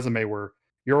have that resume where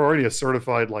you're already a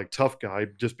certified like tough guy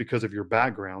just because of your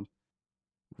background.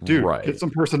 Dude, get Right.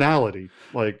 some personality.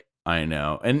 Like I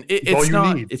know. And it's all it's you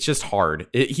not, need. it's just hard.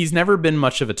 He's never been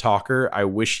much of a talker. I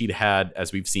wish he'd had,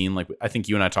 as we've seen, like, I think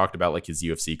you and I talked about like his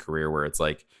UFC career where it's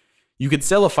like, you could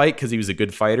sell a fight because he was a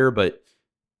good fighter, but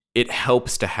it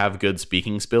helps to have good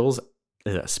speaking skills.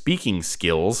 Speaking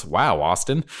skills. Wow,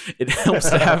 Austin. It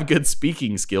helps to have good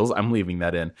speaking skills. I'm leaving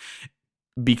that in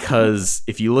because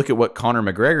if you look at what Conor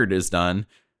McGregor has done,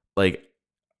 like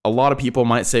a lot of people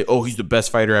might say, oh, he's the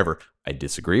best fighter ever. I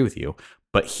disagree with you,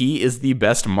 but he is the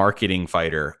best marketing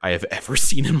fighter I have ever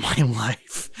seen in my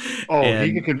life. Oh, And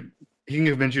he can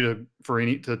convince you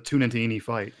to tune into any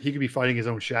fight. He could be fighting his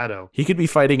own shadow. he could be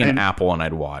fighting an And apple and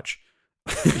I'd watch.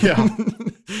 yeah,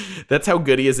 That's how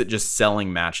good he is at just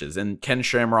selling matches. And Ken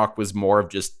Shamrock was more of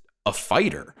just a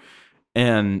fighter.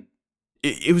 And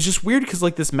it was just weird because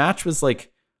like this match was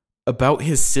like about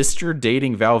his sister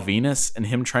dating Val Venus and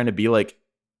him trying to be like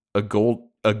a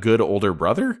good older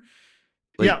brother.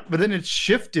 Like, yeah, but then it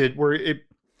shifted where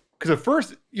because at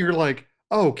first you're like,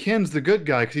 oh, Ken's the good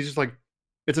guy because he's just like,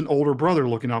 it's an older brother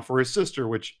looking out for his sister,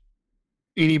 which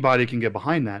anybody can get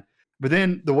behind that. But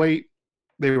then the way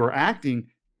they were acting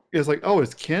is like, oh,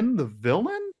 is Ken the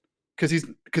villain? Because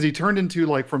he turned into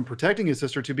like from protecting his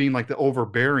sister to being like the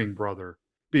overbearing brother,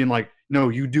 being like, no,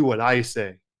 you do what I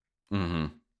say, mm-hmm.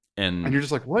 and And you're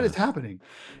just like, what is happening?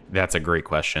 that's a great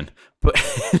question. But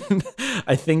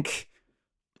I think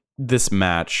this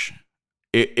match,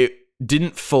 it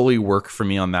didn't fully work for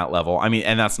me on that level. I mean,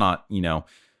 and that's not,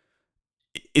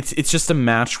 it's just a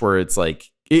match where it's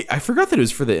like, I forgot that it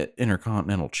was for the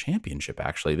Intercontinental Championship,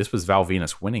 actually. This was Val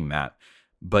Venus winning that.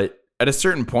 But at a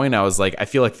certain point, I was like, I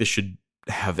feel like this should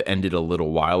have ended a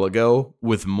little while ago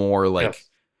with more like Yes.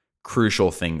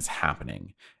 crucial things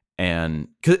happening. And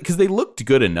because they looked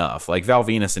good enough, like Val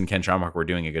Venus and Ken Shamrock were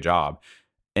doing a good job.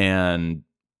 And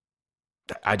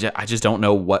I just don't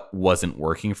know what wasn't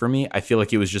working for me. I feel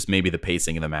like it was just maybe the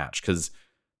pacing of the match because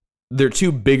they're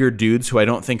two bigger dudes who I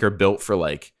don't think are built for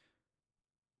like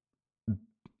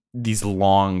these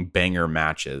long banger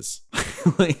matches.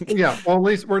 Like, Yeah. Well, at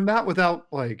least we're not without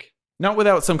like not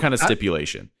without some kind of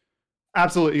stipulation.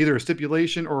 absolutely either a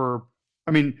stipulation or,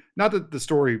 I mean, not that the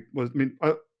story was, I mean,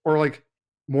 or like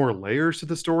more layers to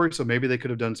the story. So maybe they could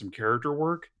have done some character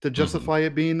work to justify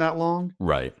it being that long,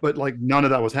 Right. but like none of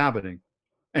that was happening.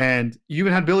 And you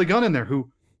even had Billy Gunn in there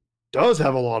who does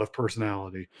have a lot of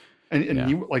personality. And Yeah.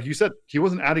 he, like you said, he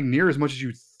wasn't adding near as much as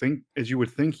you would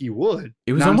think he would.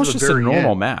 It was Not until almost the just a very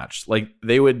normal end. match. Like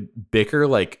they would bicker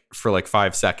like for like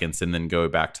 5 seconds and then go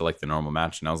back to like the normal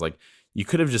match. And I was like, you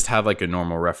could have just had like a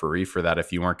normal referee for that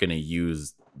if you weren't going to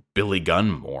use Billy Gunn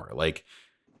more. Like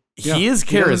he is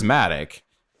charismatic.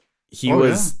 He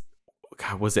was,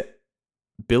 God, was it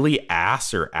Billy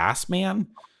Ass or Ass Man?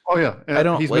 Oh yeah. I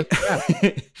don't He's like.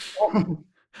 Mr.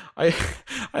 I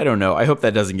I don't know. I hope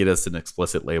that doesn't get us an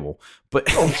explicit label. But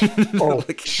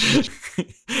like,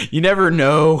 you never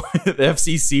know. The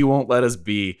FCC won't let us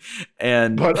be.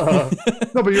 And But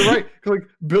no, but you're right. 'Cause, like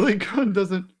Billy Gunn he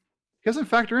doesn't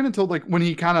factor in until like when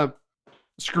he kind of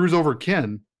screws over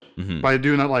Ken Mhm. by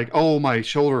doing that, like, oh, my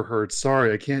shoulder hurts.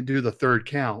 Sorry, I can't do the third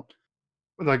count.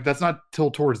 But like that's not till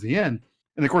towards the end.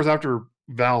 And of course, after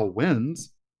Val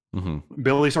wins, Mhm.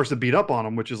 Billy starts to beat up on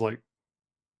him, which is like,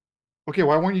 okay,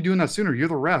 why weren't you doing that sooner? You're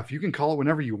the ref. You can call it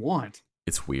whenever you want.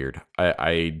 It's weird.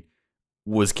 I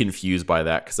was confused by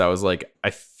that because I was like, I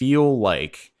feel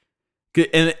like,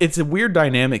 and it's a weird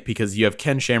dynamic because you have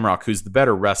Ken Shamrock, who's the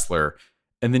better wrestler,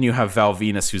 and then you have Val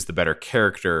Venus, who's the better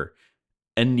character,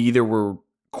 and neither were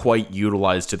quite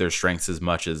utilized to their strengths as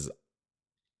much as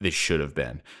they should have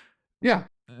been. Yeah.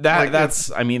 Like,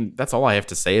 That's I mean, that's all I have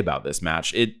to say about this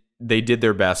match. They did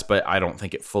their best, but I don't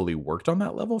think it fully worked on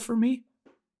that level for me.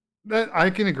 that I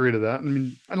can agree to that. I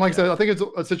mean, and like I said, I think it's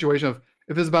a situation of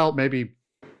if it's about maybe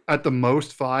at the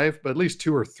most 5, but at least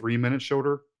 2 or 3 minutes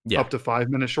shorter, Yeah. up to 5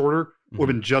 minutes shorter, would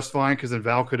have been just fine because then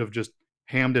Val could have just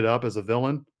hammed it up as a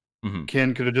villain, Mhm.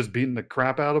 Ken could have just beaten the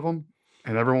crap out of him,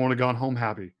 and everyone would have gone home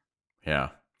happy. Yeah.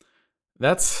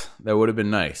 That would have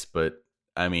been nice, but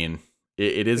I mean,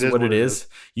 it It is is what what it it is. is.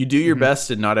 You do your Mhm.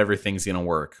 best, and not everything's gonna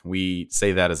work. We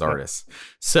say that as Yeah. artists.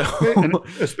 So, And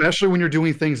especially when you're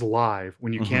doing things live,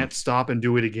 when you Mhm. can't stop and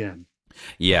do it again.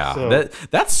 Yeah, So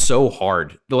that's so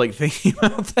hard. Like thinking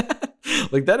about that,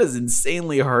 like that is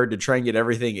insanely hard to try and get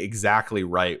everything exactly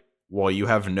right while you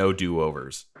have no do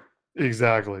overs.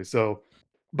 exactly. So,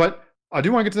 but I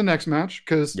do want to get to the next match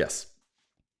because Yes.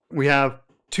 we have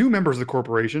two members of the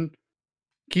corporation.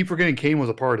 Keep forgetting Kane was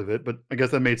a part of it, but I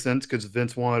guess that made sense because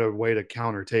Vince wanted a way to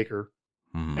counter Taker.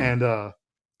 Mhm. And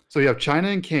so you have China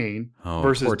and Kane Oh,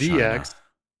 versus poor China. DX.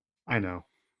 I know,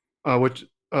 which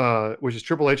is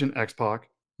Triple H and X Pac.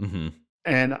 Mhm.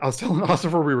 And I was telling Austin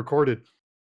before we recorded,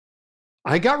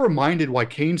 I got reminded why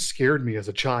Kane scared me as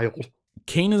a child.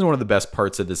 Kane is one of the best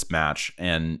parts of this match,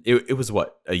 and it was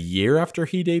what, a year after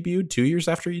he debuted, 2 years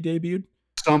after he debuted,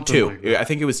 Something two. like I that.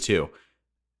 think it was two,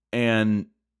 and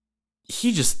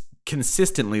he just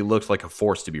consistently looked like a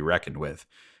force to be reckoned with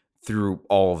through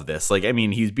all of this. Like, I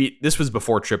mean, this was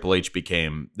before Triple H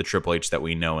became the Triple H that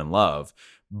we know and love,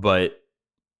 but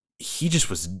he just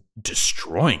was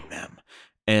destroying them.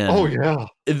 Oh And yeah,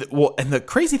 well, and the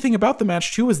crazy thing about the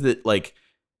match too is that like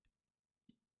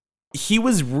he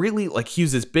was really like he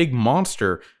was this big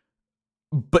monster,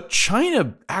 but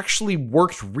China actually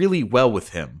worked really well with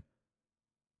him.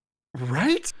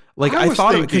 right? Like I I was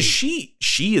thought it because thinking,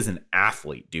 she is an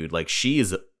athlete, dude. Like she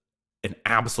is an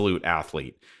absolute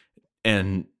athlete.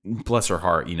 And bless her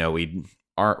heart, we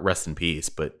aren't, rest in peace,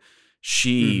 but hmm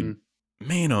she,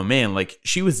 man, oh man, like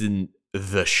she was in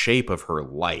the shape of her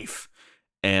life,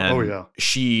 oh and yeah,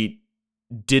 she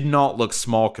did not look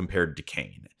small compared to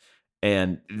Kane.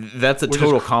 And that's a which is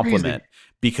total crazy. compliment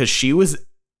because she was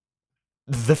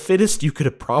the fittest you could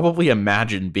have probably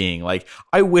imagined being. Like,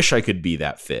 I wish I could be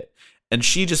that fit. And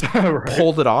she just Right?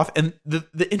 pulled it off. And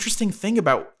the interesting thing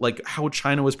about like how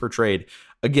China was portrayed,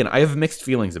 again, I have mixed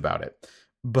feelings about it.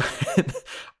 But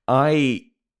I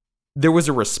there was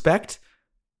a respect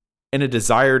and a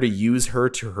desire to use her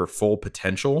to her full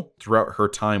potential throughout her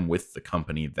time with the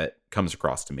company that comes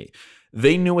across to me.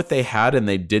 They knew what they had and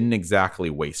they didn't exactly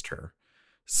waste her. Right.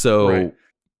 So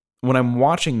when I'm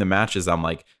watching the matches, I'm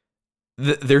like,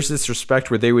 there's this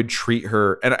respect where they would treat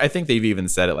her, and I think they've even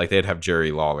said it, like they'd have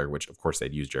Jerry Lawler, which of course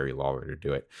they'd use Jerry Lawler to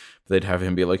do it. But they'd have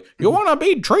him be like, "You want to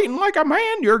be treated like a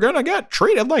man, you're gonna get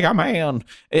treated like a man."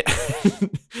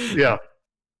 Yeah.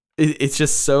 It's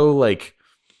just so like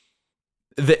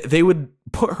they would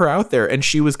put her out there, and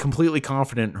she was completely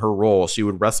confident in her role. She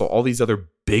would wrestle all these other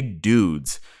big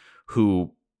dudes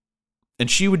who, and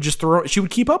she would she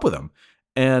would keep up with them,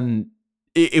 and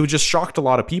it just shocked a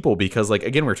lot of people because, like,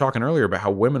 again, we were talking earlier about how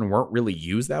women weren't really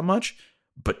used that much,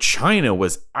 but China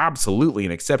was absolutely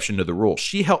an exception to the rule.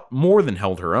 She more than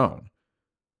held her own.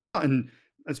 And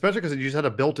especially because you just had a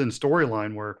built-in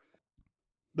storyline where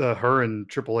her and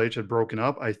Triple H had broken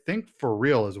up. I think for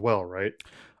real as well, right?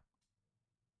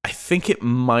 I think it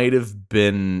might have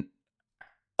been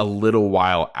a little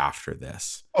while after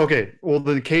this. Okay, well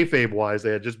then kayfabe wise,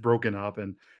 they had just broken up,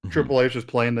 and Mhm. Triple H was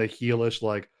playing the heelish,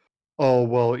 like, oh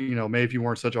well, maybe if you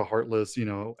weren't such a heartless,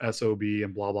 sob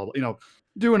and blah blah blah,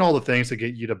 doing all the things to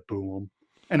get you to boo him.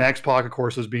 And X Pac, of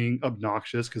course, was being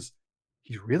obnoxious because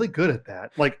he's really good at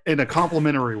that, like in a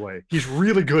complimentary way. He's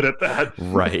really good at that.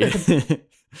 Right.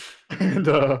 and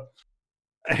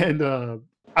and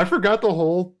I forgot the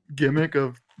whole gimmick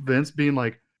of Vince being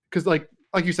like, because like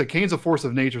you said, Kane's a force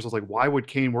of nature. So it's like, why would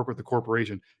Kane work with the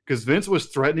corporation? Because Vince was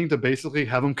threatening to basically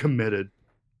have him committed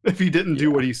if he didn't do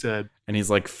Yeah. what he said. And he's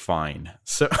like, fine.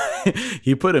 So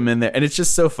he put him in there. And it's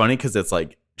just so funny because it's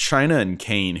like China and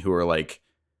Kane, who are like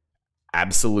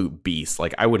absolute beasts.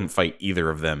 Like, I wouldn't fight either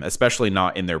of them, especially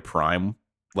not in their prime,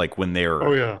 like when Oh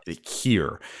they're yeah,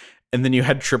 here. And then you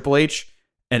had Triple H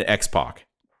and X Pac.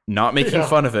 Not making yeah,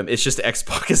 fun of him. It's just X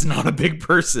Pac is not a big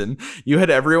person. You had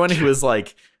everyone who was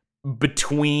like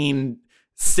between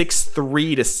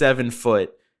 6'3" to 7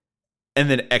 foot, and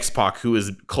then X Pac, who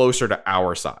is closer to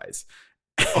our size.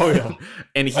 oh yeah.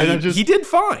 And And I he just did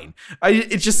fine.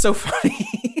 It's just so funny.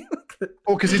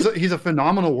 because he's a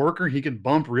phenomenal worker. He can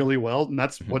bump really well, and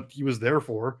that's Mhm. what he was there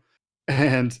for.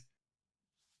 And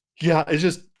yeah,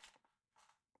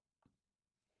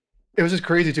 it was just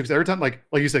crazy too. Because every time, like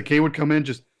you said, Kane would come in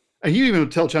and he even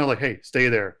would tell China like, "Hey, stay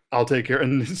there. I'll take care."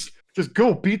 And just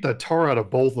go beat the tar out of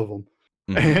both of them.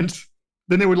 Mhm. And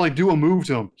then they would like do a move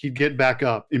to him. He'd get back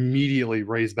up, immediately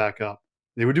raise back up.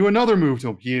 They would do another move to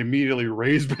him. He immediately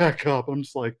raised back up. I'm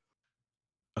just like,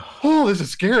 Oh, this is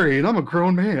scary, and I'm a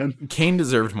grown man. Kane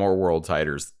deserved more world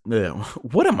titles.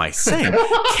 What am I saying?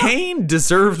 Kane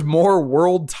deserved more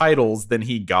world titles than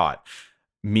he got.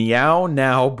 Meow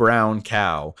now brown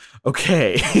cow.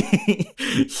 Okay.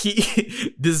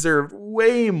 He deserved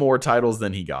way more titles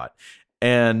than he got.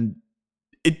 And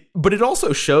but it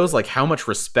also shows like how much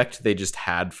respect they just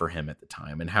had for him at the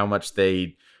time and how much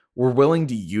they were willing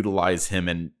to utilize him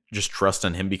and just trust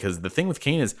on him, because the thing with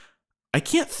Kane is I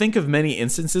can't think of many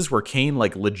instances where Kane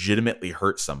like legitimately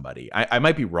hurt somebody. I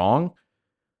might be wrong,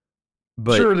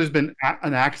 but Sure, there's been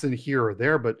an accident here or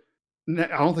there, but I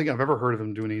don't think I've ever heard of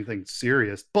him doing anything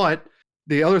serious. But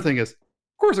the other thing is, of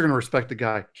course, they're going to respect the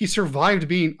guy. He survived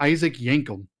being Isaac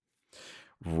Yankem.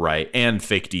 right, and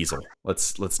fake Diesel.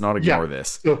 Let's not ignore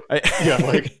this. So,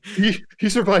 like he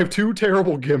survived 2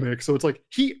 terrible gimmicks, so it's like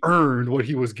he earned what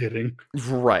he was getting.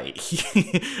 Right.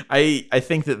 I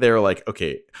think that they're like,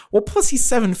 okay, well, plus he's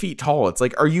 7 feet tall. It's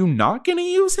like, are you not going to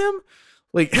use him?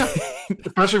 Like,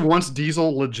 especially once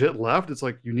Diesel legit left, it's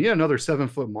like you need another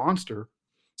 7-foot monster.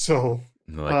 So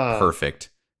like perfect.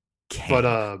 Kane.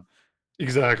 But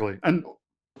exactly, and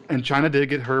China did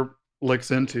get her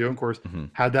licks in too. Of course,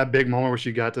 had that big moment where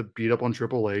she got to beat up on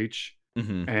Triple H,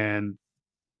 and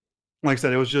like I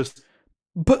said, it was just.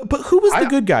 But who was the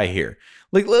good guy here?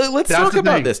 Like, let's talk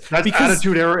about this. That's because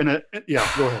Attitude Era, and yeah,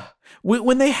 go ahead.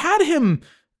 When they had him,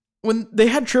 when they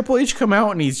had Triple H come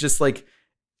out, and he's just like,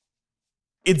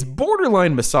 it's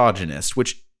borderline misogynist,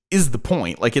 which is the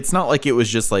point. Like, it's not like it was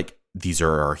just like, these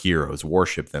are our heroes,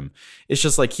 worship them. It's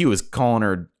just like he was calling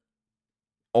her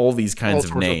all these kinds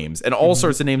of names and all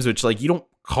sorts of names, which like you don't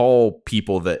call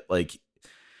people that like,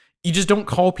 you just don't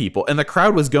call people. And the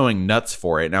crowd was going nuts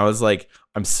for it. And I was like,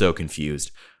 I'm so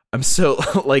confused. I'm so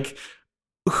like,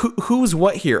 who's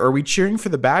what here? Are we cheering for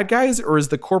the bad guys, or is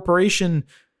the corporation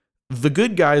the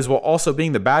good guys while also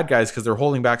being the bad guys because they're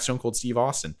holding back Stone Cold Steve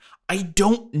Austin? I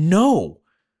don't know.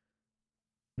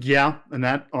 Yeah, and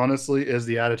that honestly is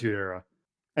the Attitude Era,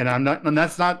 and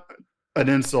that's not an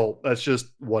insult. That's just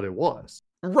what it was.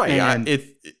 Right. And it's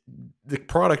the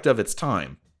product of its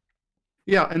time.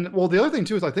 Yeah, and well, the other thing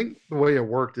too is I think the way it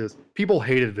worked is people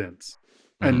hated Vince,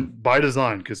 and by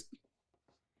design, because,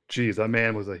 geez, that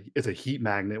man is a heat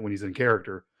magnet when he's in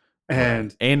character,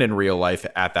 and in real life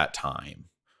at that time.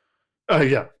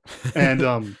 Yeah,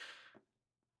 and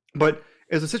but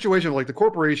it's a situation of like the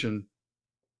corporation.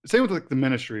 Same with like the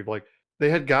ministry of like they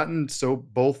had gotten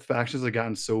both factions had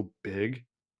gotten so big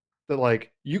that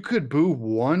like you could boo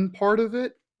one part of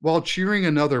it while cheering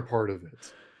another part of it,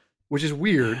 which is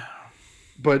weird.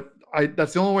 But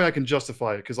that's the only way I can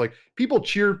justify it, because like people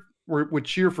would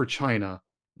cheer for China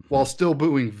while still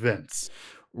booing Vince.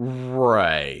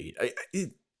 Right.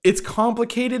 It's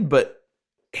complicated, but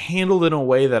handled in a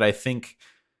way that I think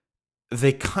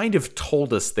they kind of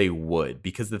told us they would,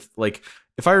 because like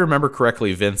if I remember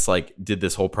correctly, Vince like did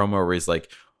this whole promo where he's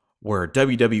like, where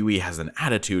WWE has an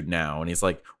attitude now, and he's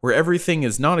like, where everything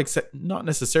is not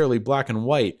necessarily black and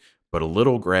white, but a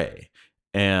little gray,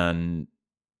 and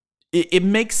it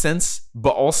makes sense,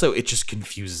 but also it just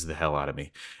confuses the hell out of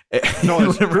me. No,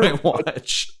 whenever I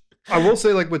watch. I will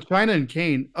say, like with China and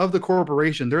Kane of the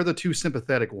corporation, they're the 2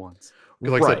 sympathetic ones.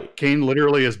 Like I said, Kane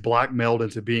literally is blackmailed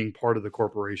into being part of the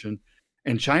corporation,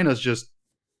 and China's just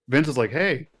Vince is like,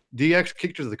 hey, DX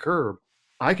kicked you to the curb.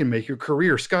 I can make your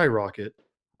career skyrocket.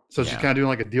 So she's kind of doing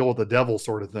like a deal with the devil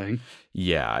sort of thing.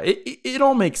 Yeah, it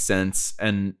all makes sense,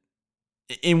 and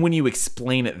when you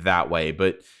explain it that way,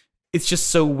 but it's just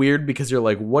so weird because you're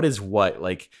like, what is what?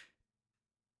 Like,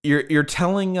 you're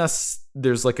telling us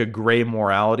there's like a gray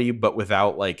morality, but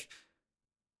without like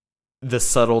the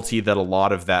subtlety that a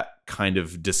lot of that kind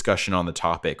of discussion on the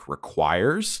topic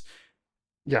requires.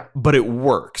 Yeah. But it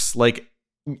works. Like,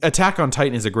 Attack on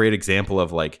Titan is a great example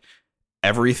of like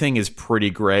everything is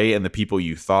pretty gray, and the people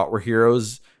you thought were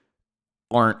heroes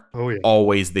aren't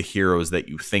always the heroes that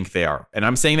you think they are. And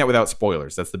I'm saying that without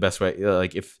spoilers. That's the best way.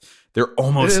 Like, if they're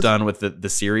almost done with the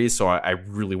series, so I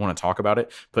really want to talk about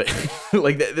it. But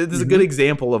like, this is a good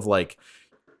example of like,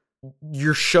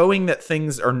 you're showing that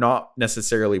things are not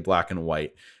necessarily black and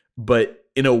white, but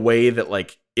in a way that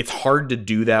like, it's hard to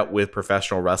do that with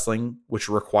professional wrestling, which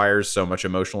requires so much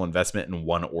emotional investment in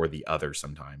one or the other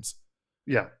sometimes.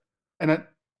 Yeah. And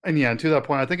to that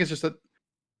point, I think it's just that,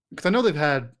 because I know they've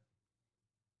had,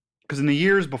 because in the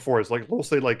years before, it's like, we'll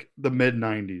say like the mid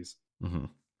 90s,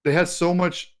 they had so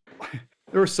much,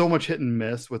 there was so much hit and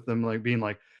miss with them, like being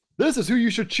like, this is who you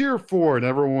should cheer for, and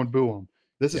everyone would boo them.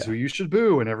 This is who you should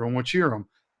boo, and everyone would cheer them.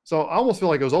 So I almost feel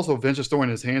like it was also Vince just throwing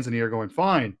his hands in the air going,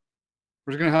 fine,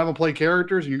 we're just going to have them play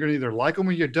characters, and you're going to either like them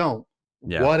or you don't.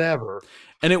 Yeah. whatever.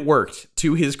 And it worked.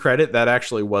 To his credit, that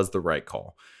actually was the right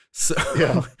call. So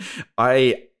Yeah.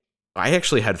 I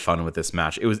actually had fun with this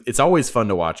match. It's always fun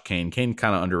to watch Kane. Kane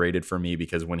kind of underrated for me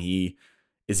because when he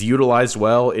is utilized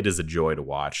well, it is a joy to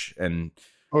watch. And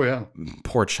Oh yeah.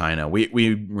 poor China. We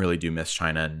really do miss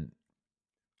China, and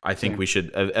I think Same. we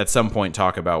should at some point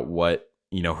talk about what,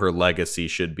 her legacy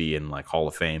should be in like Hall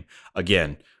of Fame.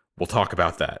 Again, we'll talk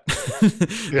about that.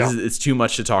 Yeah. It's too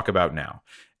much to talk about now.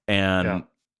 And Yeah.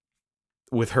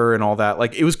 with her and all that,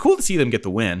 like it was cool to see them get the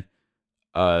win.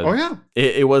 Oh yeah.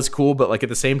 It was cool, but like at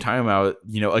the same time,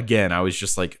 again, I was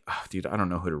just like, oh, dude, I don't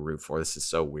know who to root for. This is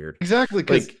so weird. Exactly.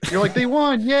 Because Like, you're like, they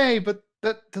won, yay, but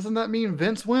doesn't that mean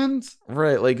Vince wins?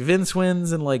 right? Like Vince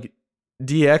wins, and like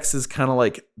DX is kind of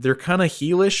like they're kind of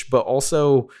heelish, but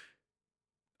also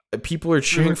people are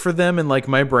cheering for them, and like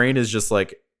my brain is just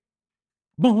like,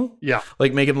 boom, Yeah.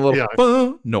 like making a little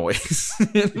boom noise.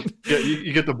 Yeah,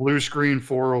 you get the blue screen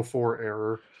 404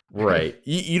 error. Right.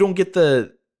 You don't get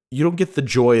the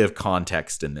joy of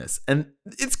context in this. And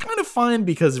it's kind of fine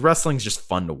because wrestling's just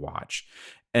fun to watch.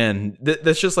 And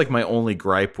that's just like my only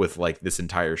gripe with like this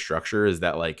entire structure is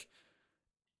that like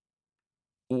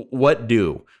what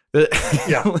do?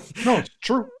 Yeah. No, it's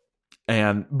true.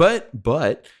 And but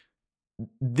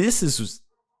this is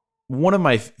one of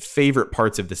my favorite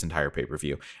parts of this entire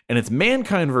pay-per-view. And it's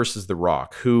Mankind versus The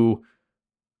Rock, who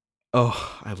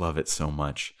I love it so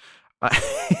much.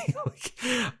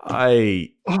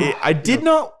 I did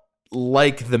not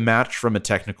like the match from a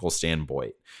technical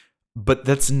standpoint, but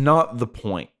that's not the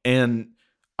point. And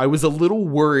I was a little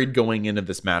worried going into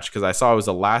this match because I saw it was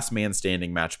a last man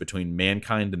standing match between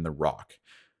Mankind and The Rock.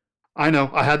 I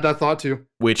know. I had that thought too.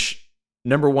 Which,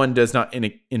 number one, does not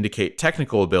indicate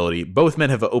technical ability. Both men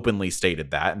have openly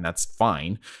stated that, and that's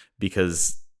fine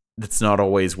because that's not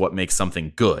always what makes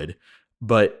something good.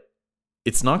 But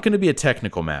it's not going to be a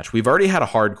technical match. We've already had a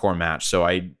hardcore match, so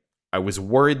I was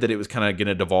worried that it was kind of going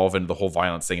to devolve into the whole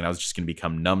violence thing, and I was just going to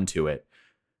become numb to it.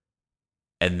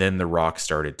 And then The Rock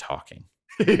started talking.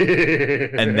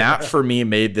 And that, for me,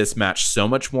 made this match so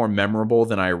much more memorable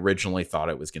than I originally thought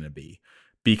it was going to be.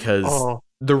 Because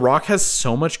The Rock has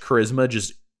so much charisma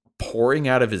just pouring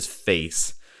out of his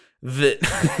face that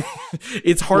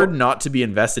it's hard not to be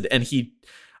invested. And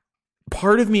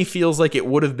part of me feels like it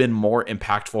would have been more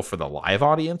impactful for the live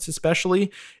audience,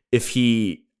 especially if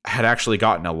he had actually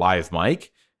gotten a live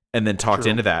mic and then talked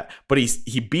into that. But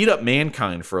he beat up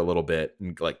Mankind for a little bit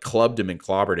and like clubbed him and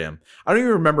clobbered him. I don't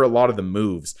even remember a lot of the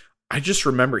moves. I just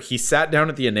remember he sat down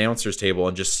at the announcer's table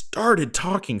and just started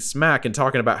talking smack and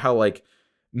talking about how like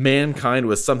Mankind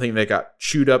was something that got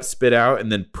chewed up, spit out,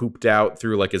 and then pooped out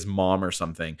through like his mom or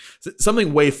something.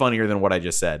 Something way funnier than what I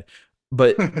just said.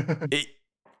 But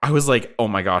I was like, oh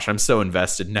my gosh, I'm so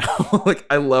invested now. Like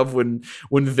I love when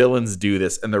villains do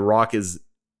this, and The Rock is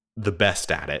the best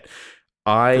at it.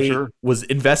 I was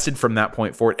invested from that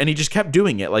point forward, and he just kept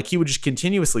doing it. Like he would just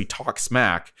continuously talk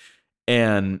smack.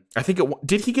 And I think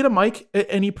did he get a mic at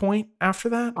any point after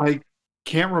that? I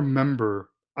can't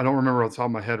remember. I don't remember off the top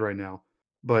of my head right now.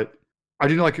 But I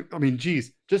do like, I mean,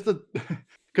 geez, just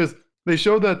because they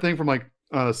showed that thing from like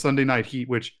Sunday Night Heat,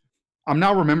 which I'm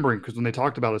now remembering because when they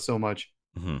talked about it so much,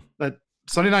 that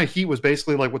Sunday Night Heat was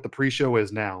basically like what the pre-show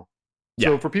is now. Yeah.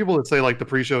 So for people that say like the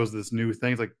pre-show is this new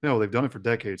thing, it's like, no, they've done it for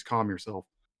decades. Calm yourself.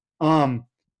 But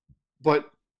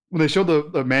when they showed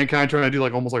the Mankind trying to do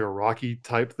like almost like a Rocky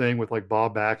type thing with like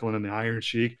Bob Backlund and the Iron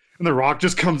Sheik, and The Rock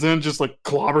just comes in, just like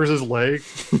clobbers his leg,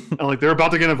 and like they're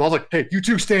about to get involved. Like, hey, you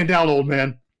two stand down, old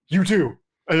man. You two.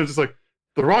 And it's just like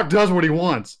The Rock does what he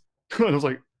wants. And I was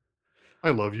like, I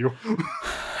love you.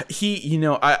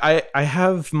 I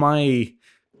have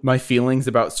my feelings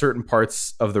about certain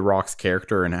parts of The Rock's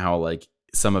character and how like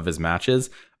some of his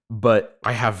matches, but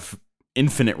I have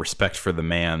infinite respect for the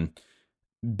man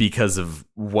because of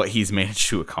what he's managed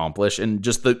to accomplish and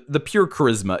just the pure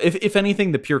charisma. If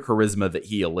anything, the pure charisma that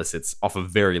he elicits off of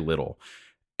very little.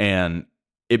 And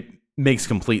it makes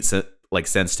complete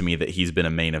sense to me that he's been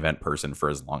a main event person for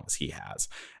as long as he has.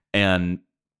 And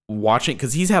watching,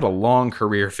 because he's had a long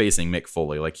career facing Mick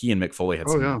Foley. Like he and Mick Foley had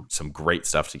some great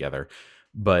stuff together.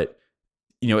 But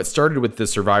it started with the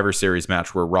Survivor Series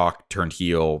match where Rock turned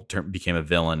heel, became a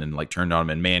villain, and like turned on him.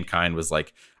 And Mankind was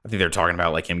like, I think they're talking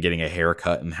about like him getting a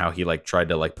haircut and how he like tried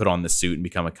to like put on the suit and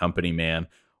become a company man,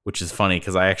 which is funny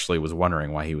because I actually was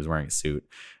wondering why he was wearing a suit.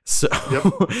 So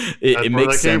it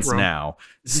makes sense now.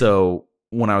 So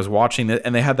when I was watching that,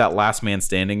 and they had that last man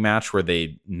standing match where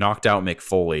they knocked out Mick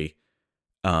Foley,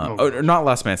 or not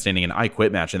last man standing, an I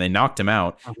Quit match, and they knocked him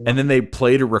out, and then they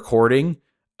played a recording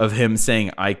of him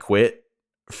saying I quit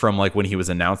from like when he was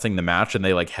announcing the match, and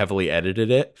they like heavily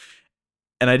edited it.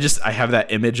 And I have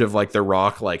that image of like The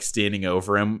Rock like standing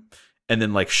over him and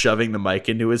then like shoving the mic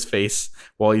into his face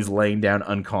while he's laying down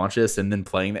unconscious and then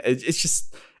playing that. It's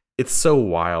just, it's so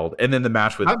wild. And then the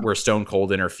match with where Stone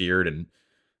Cold interfered and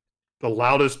the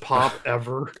loudest pop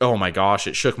ever. oh my gosh,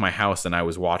 it shook my house and I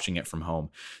was watching it from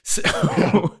home. So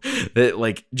Yeah. that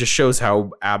like just shows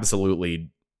how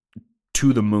absolutely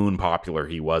to the moon popular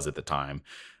he was at the time.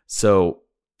 So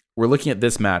we're looking at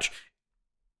this match.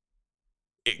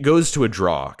 It goes to a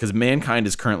draw because Mankind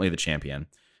is currently the champion.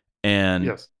 And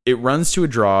Yes. it runs to a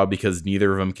draw because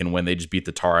neither of them can win. They just beat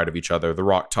the tar out of each other. The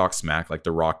Rock talks smack like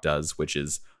The Rock does, which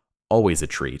is always a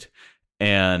treat.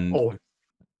 And Oh,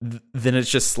 then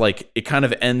it's just like it kind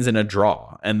of ends in a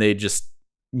draw. And they just,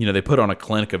 they put on a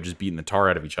clinic of just beating the tar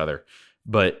out of each other.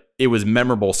 But it was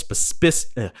memorable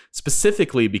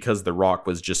specifically because The Rock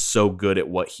was just so good at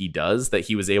what he does that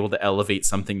he was able to elevate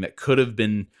something that could have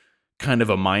been kind of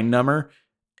a mind number.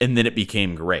 And then it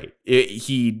became great.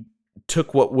 He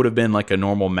took what would have been like a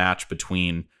normal match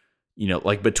between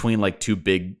like two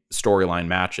big storyline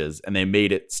matches, and they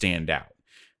made it stand out.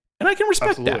 And I can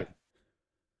respect that.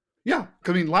 Yeah.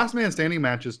 I mean, last man standing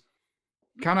matches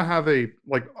kind of have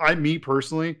me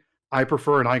personally, I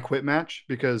prefer an I quit match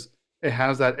because it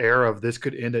has that air of this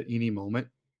could end at any moment.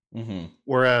 Mm-hmm.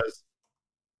 Whereas,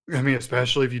 I mean,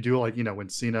 especially if you do when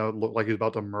Cena looked like he was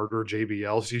about to murder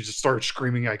JBL, so you just start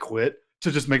screaming, I quit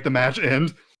to just make the match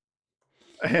end.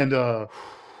 And,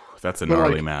 that's a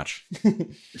gnarly match.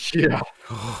 Yeah.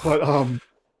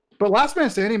 But last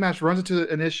man standing match runs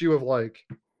into an issue of like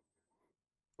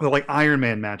Iron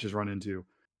Man matches run into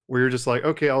where you're just like,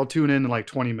 okay, I'll tune in like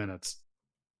 20 minutes.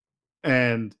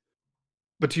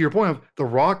 But to your point of The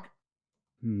Rock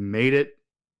made it,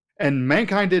 and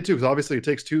Mankind did too, because obviously it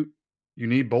takes two. You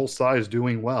need both sides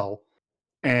doing well.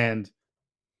 And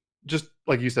just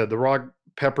like you said, The Rock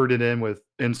peppered it in with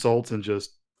insults and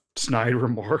just snide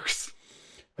remarks.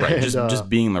 Right, and, just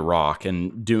being The Rock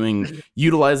and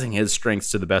utilizing his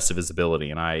strengths to the best of his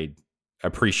ability, and I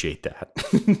appreciate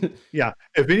that. Yeah,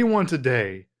 if anyone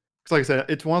today, because like I said,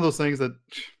 it's one of those things that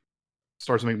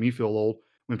starts to make me feel old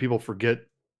when people forget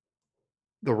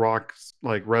The Rock's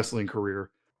like wrestling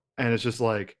career, and it's just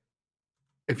like,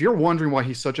 if you're wondering why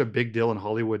he's such a big deal in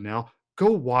Hollywood now,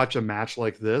 go watch a match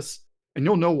like this, and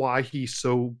you'll know why he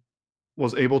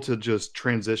was able to just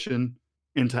transition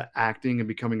into acting and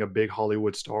becoming a big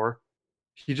Hollywood star.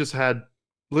 He just had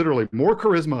literally more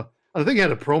charisma. I think he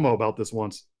had a promo about this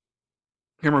once.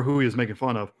 I can't remember who he was making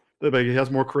fun of, but he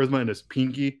has more charisma in his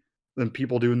pinky than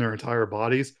people do in their entire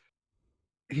bodies.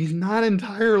 He's not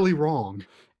entirely wrong.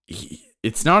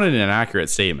 It's not an inaccurate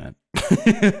statement.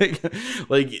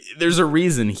 Like, there's a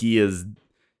reason he is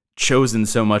chosen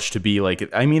so much to be like,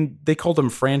 I mean, they called him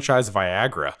franchise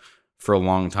Viagra for a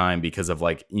long time because of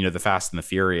like, the Fast and the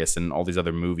Furious and all these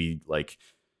other movie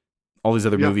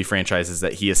franchises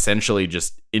that he essentially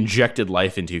just injected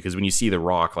life into. Because when you see The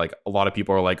Rock, like a lot of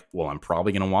people are like, well, I'm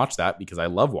probably going to watch that because I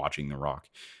love watching The Rock.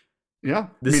 Yeah.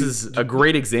 This is a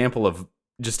great example of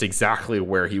just exactly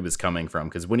where he was coming from.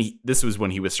 Because this was when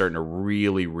he was starting to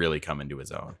really, really come into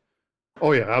his own.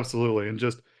 Oh yeah, absolutely. And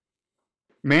just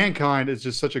Mankind is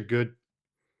just such a good,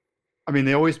 I mean,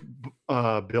 they always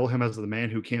bill him as the man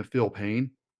who can't feel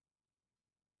pain.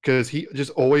 Because he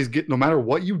just always no matter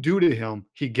what you do to him,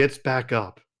 he gets back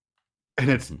up. And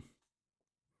it's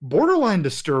borderline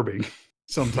disturbing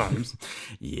sometimes.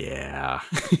 Yeah.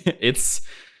 It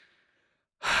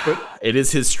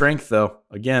is his strength though.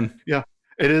 Again. Yeah,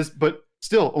 it is. But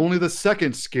still, only the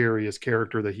second scariest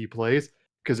character that he plays.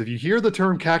 Because if you hear the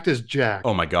term Cactus Jack.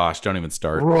 Oh my gosh, don't even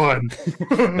start. Run.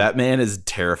 That man is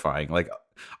terrifying. Like,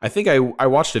 I think I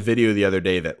watched a video the other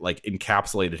day that like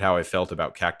encapsulated how I felt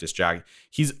about Cactus Jack.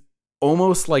 He's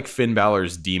almost like Finn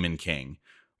Balor's Demon King,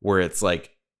 where it's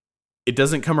like, it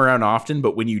doesn't come around often,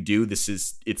 but when you do,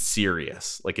 it's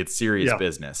serious. Like, it's serious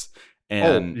business.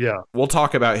 And we'll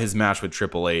talk about his match with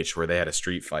Triple H where they had a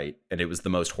street fight, and it was the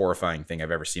most horrifying thing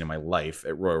I've ever seen in my life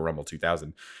at Royal Rumble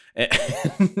 2000.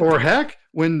 Or heck,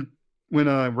 when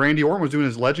Randy Orton was doing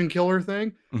his Legend Killer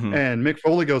thing, and Mick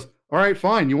Foley goes, all right,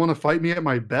 fine. You want to fight me at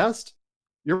my best?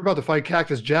 You're about to fight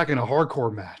Cactus Jack in a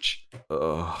hardcore match.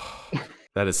 Oh,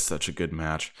 that is such a good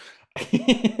match.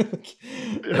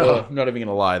 I'm not even going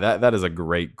to lie. That is a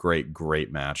great, great,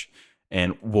 great match.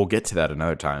 And we'll get to that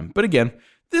another time. But again,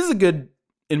 this is a good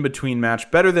in-between match.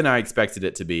 Better than I expected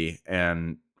it to be.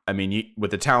 And I mean,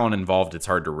 with the talent involved, it's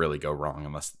hard to really go wrong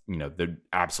unless, there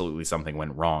absolutely something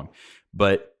went wrong.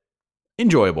 But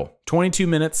enjoyable. 22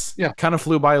 minutes. Yeah. Kind of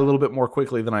flew by a little bit more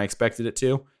quickly than I expected it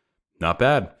to. Not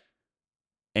bad.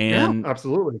 And yeah,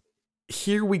 absolutely.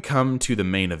 here we come to the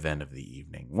main event of the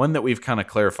evening, one that we've kind of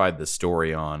clarified the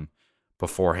story on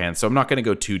beforehand. So I'm not going to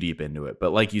go too deep into it.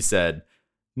 But like you said,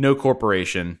 no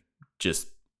corporation, just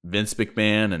Vince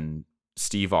McMahon and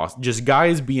Steve Austin, just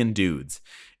guys being dudes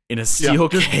in a steel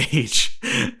cage,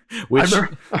 which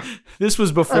this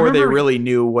was before they really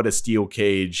knew what a steel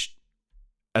cage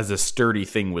as a sturdy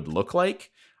thing would look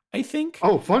like, I think.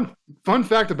 Oh, fun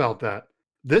fact about that.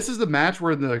 This is the match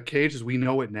where the cage as we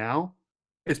know it now,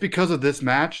 it's because of this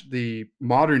match the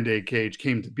modern day cage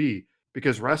came to be,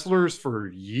 because wrestlers for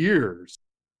years,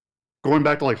 going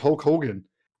back to like Hulk Hogan,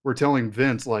 were telling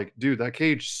Vince like, dude, that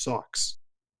cage sucks.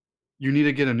 You need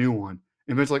to get a new one.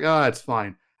 And Vince's like, it's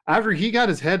fine. After he got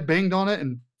his head banged on it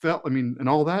and and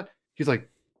all that, he's like,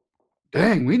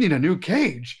 dang, we need a new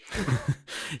cage.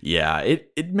 Yeah,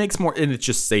 it makes more, and it's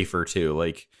just safer too.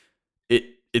 Like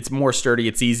it's more sturdy.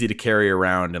 It's easy to carry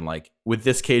around. And like with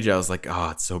this cage, I was like,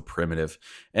 it's so primitive.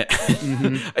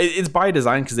 It's by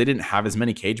design because they didn't have as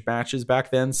many cage matches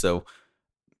back then. So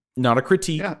not a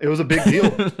critique. Yeah, it was a big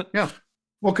deal. Yeah.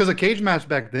 Well, because a cage match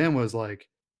back then was like,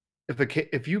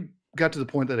 if you got to the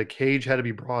point that a cage had to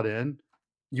be brought in,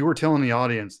 you were telling the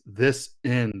audience, this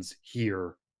ends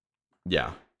here.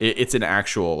 Yeah. It's an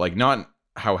actual, like, not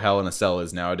how Hell in a Cell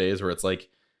is nowadays, where it's like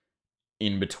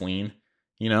in between,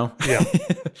 you know? Yeah.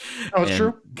 Oh, it's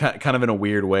true. Kind of in a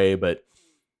weird way, but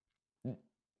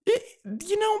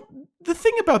the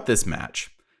thing about this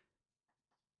match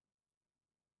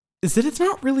is that it's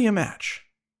not really a match.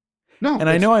 No. And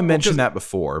I know I mentioned that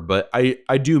before, but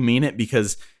I do mean it,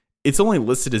 because it's only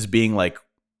listed as being like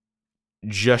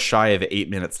just shy of 8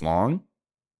 minutes long.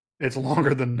 It's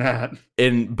longer than that.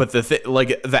 But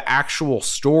the actual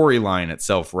storyline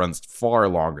itself runs far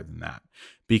longer than that,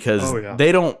 because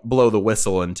they don't blow the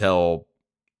whistle until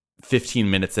 15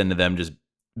 minutes into them just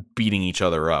beating each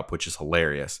other up, which is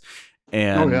hilarious.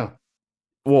 And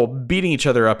well, beating each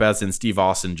other up as in Steve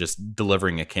Austin just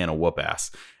delivering a can of whoop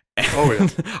ass. Oh yeah.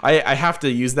 I have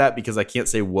to use that because I can't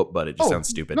say whoop, but it just sounds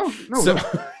stupid. No, so,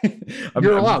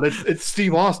 you're allowed. It's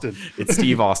Steve Austin. It's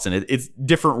Steve Austin. It's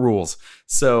different rules.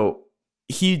 So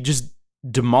he just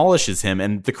demolishes him,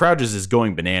 and the crowd just is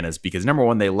going bananas because, number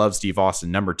one, they love Steve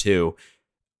Austin. Number two,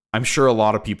 I'm sure a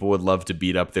lot of people would love to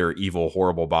beat up their evil,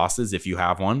 horrible bosses if you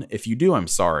have one. If you do, I'm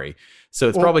sorry. So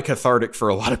it's probably cathartic for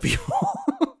a lot of people.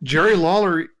 Jerry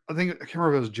Lawler, I can't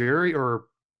remember if it was Jerry or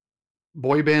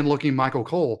boy band looking Michael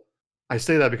Cole. I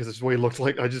say that because it's the way he looks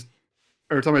like.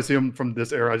 Every time I see him from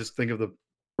this era, I just think of the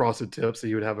frosted tips that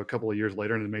he would have a couple of years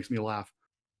later, and it makes me laugh.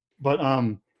 But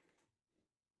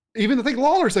even I think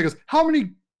Lawler says, how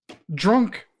many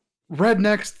drunk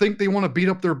rednecks think they want to beat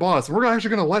up their boss? We're actually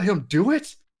going to let him do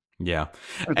it? Yeah.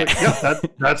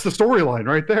 That's the storyline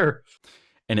right there.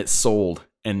 And it sold,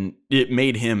 and it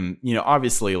made him,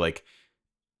 obviously, like,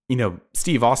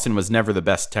 Steve Austin was never the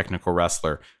best technical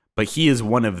wrestler, but he is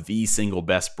one of the single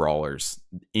best brawlers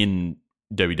in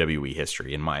WWE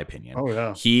history, in my opinion. Oh,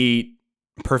 yeah. He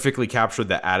perfectly captured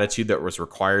the attitude that was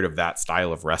required of that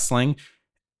style of wrestling.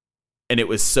 And it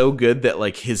was so good that,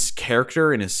 like, his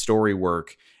character and his story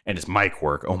work and his mic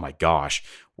work, oh my gosh,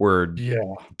 were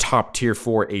top tier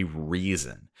for a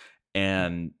reason.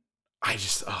 And I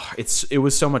just, it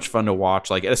was so much fun to watch.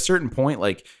 Like, at a certain point,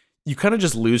 like, you kind of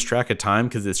just lose track of time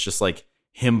because it's just like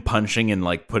him punching and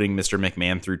like putting Mr.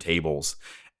 McMahon through tables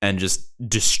and just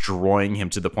destroying him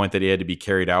to the point that he had to be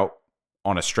carried out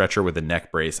on a stretcher with a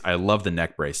neck brace. I love the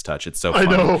neck brace touch. It's so fun.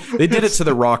 I know. They did it to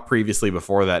The Rock previously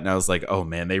before that, and I was like, oh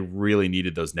man, they really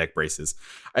needed those neck braces.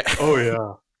 Oh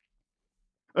yeah.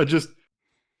 I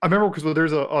remember because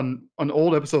there's an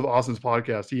old episode of Austin's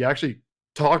podcast, he actually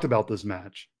talked about this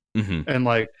match. Mm-hmm. And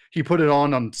like he put it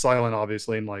on silent,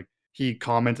 obviously, and like he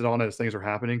commented on it as things were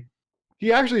happening.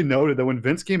 He actually noted that when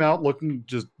Vince came out looking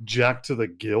just jacked to the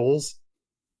gills,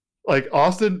 like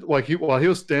Austin, like while he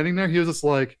was standing there, he was just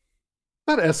like,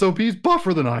 that SOB's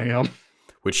buffer than I am.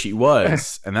 Which he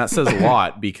was. And that says a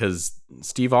lot because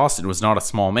Steve Austin was not a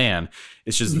small man.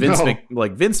 It's just Vince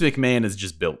McMahon is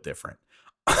just built different.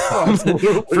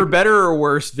 For better or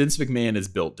worse, Vince McMahon is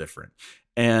built different.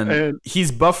 And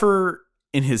he's buffer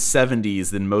in his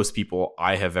 70s than most people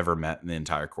I have ever met in the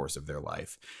entire course of their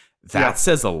life. That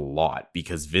says a lot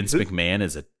because Vince McMahon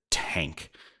is a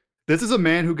tank. This is a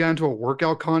man who got into a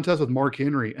workout contest with Mark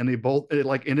Henry, and it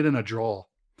like ended in a draw.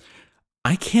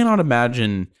 I cannot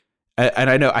imagine.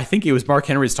 And I think it was Mark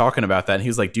Henry's talking about that. And he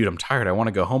was like, dude, I'm tired. I want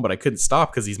to go home, but I couldn't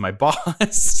stop because he's my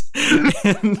boss.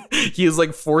 And he was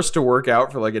like forced to work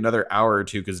out for like another hour or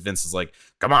two because Vince is like,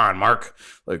 come on, Mark,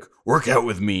 like work out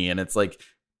with me. And it's like,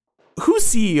 whose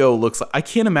CEO looks like? I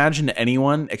can't imagine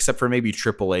anyone except for maybe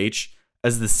Triple H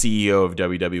as the CEO of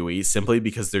WWE, simply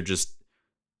because they're just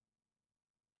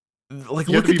Like,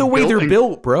 You have look to at be the way they're and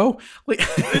built, bro. Like,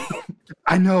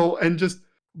 I know,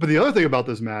 but the other thing about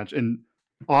this match, and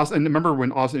Austin, and remember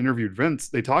when Austin interviewed Vince,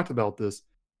 they talked about this.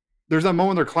 There's that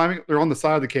moment they're on the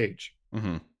side of the cage,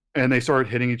 mm-hmm. and they start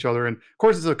hitting each other. And of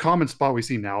course, it's a common spot we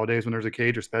see nowadays when there's a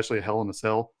cage, especially a Hell in a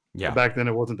Cell. Yeah. But back then,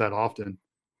 it wasn't that often.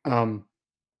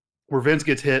 Where Vince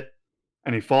gets hit,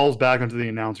 and he falls back onto the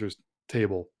announcer's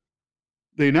table.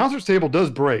 The announcer's table does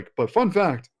break, but fun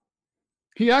fact,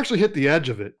 he actually hit the edge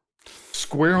of it,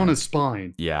 square on his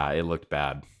spine. Yeah, it looked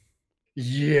bad.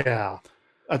 Yeah.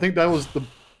 I think that was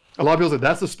a lot of people said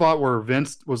that's the spot where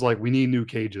Vince was like, we need new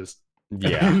cages.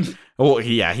 Yeah. And, well,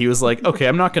 yeah, he was like, okay,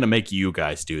 I'm not going to make you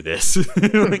guys do this.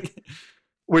 Like,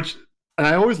 and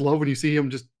I always love when you see him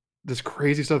just this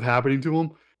crazy stuff happening to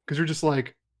him, because you're just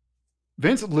like,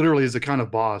 Vince literally is the kind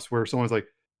of boss where someone's like,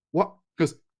 what?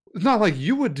 Because it's not like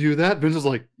you would do that. Vince is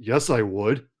like, yes, I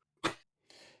would.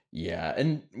 yeah.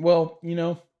 And well,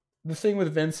 the thing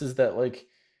with Vince is that like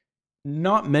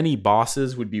not many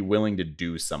bosses would be willing to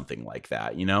do something like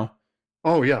that,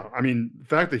 Oh, yeah. I mean, the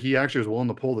fact that he actually was willing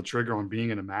to pull the trigger on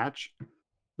being in a match,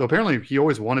 though apparently he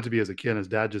always wanted to be as a kid, and his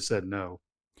dad just said no.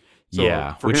 So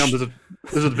yeah. For him,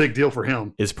 this is a big deal for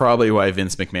him. Is probably why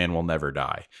Vince McMahon will never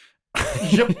die.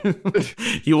 Yep.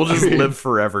 He will just live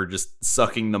forever, just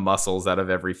sucking the muscles out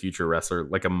of every future wrestler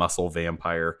like a muscle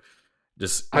vampire,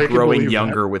 just growing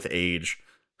younger with age.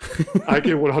 I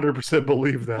can 100%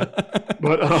 believe that.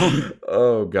 But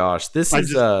oh gosh, this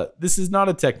is not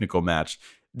a technical match.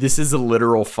 This is a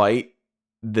literal fight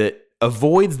that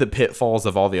avoids the pitfalls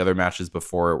of all the other matches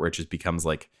before it, where it just becomes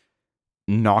like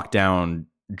knockdown,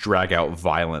 drag out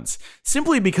violence,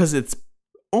 simply because it's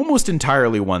almost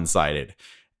entirely one-sided.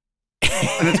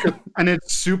 and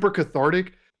it's super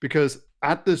cathartic, because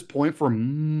at this point for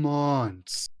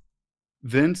months,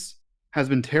 Vince has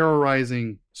been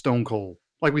terrorizing Stone Cold.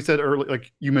 Like we said earlier,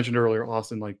 like you mentioned earlier,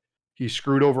 Austin, like he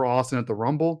screwed over Austin at the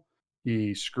Rumble.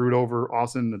 He screwed over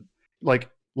Austin. Like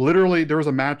literally, there was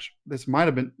a match. This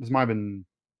happened,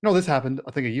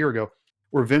 I think, a year ago,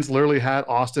 where Vince literally had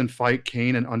Austin fight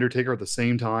Kane and Undertaker at the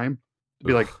same time. To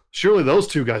be like, surely those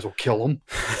two guys will kill him.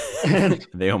 And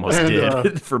they almost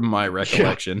did, from my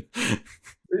recollection.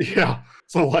 Yeah.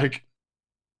 So like,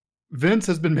 Vince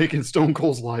has been making Stone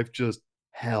Cold's life just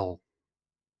hell.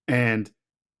 And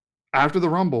after the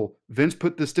Rumble, Vince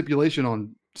put this stipulation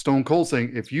on Stone Cold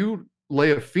saying, if you lay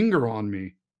a finger on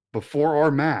me before our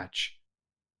match,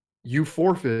 you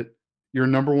forfeit your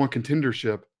number one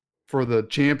contendership for the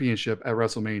championship at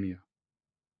WrestleMania.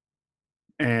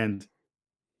 And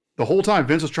the whole time,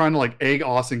 Vince was trying to like egg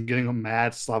Austin, getting him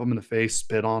mad, slap him in the face,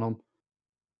 spit on him.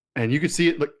 And you could see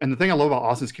it. And the thing I love about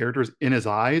Austin's character is in his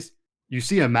eyes, you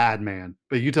see a madman,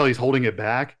 but you can tell he's holding it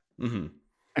back. Mm-hmm.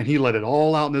 And he let it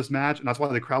all out in this match. And that's why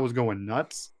the crowd was going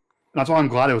nuts. And that's why I'm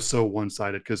glad it was so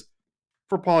one-sided, because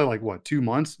for probably like, 2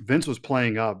 months, Vince was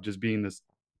playing up just being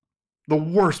the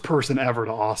worst person ever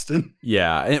to Austin.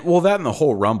 Yeah. And, well, that and the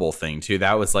whole Rumble thing, too.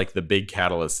 That was like the big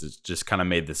catalyst that just kind of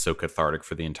made this so cathartic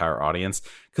for the entire audience.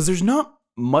 Because there's not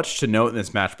much to note in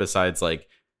this match besides like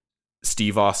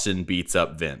Steve Austin beats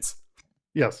up Vince.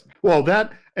 Yes. Well,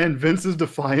 that and Vince's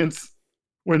defiance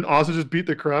when Austin just beat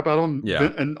the crap out of him.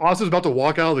 Yeah. And Austin's about to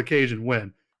walk out of the cage and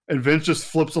win. And Vince just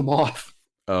flips him off.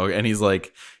 Oh, and he's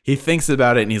like, he thinks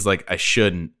about it and he's like, I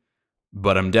shouldn't,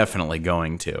 but I'm definitely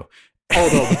going to.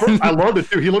 Oh, no. I loved it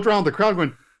too. He looked around the crowd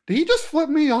going, did he just flip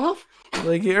me off?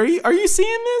 Like, are you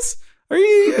seeing this? Are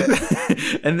you?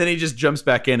 And then he just jumps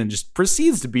back in and just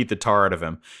proceeds to beat the tar out of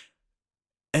him.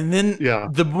 And then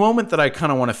the moment that I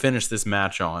kind of want to finish this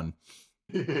match on,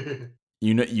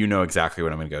 you know exactly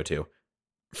what I'm going to go to.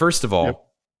 First of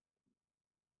all,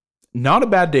 not a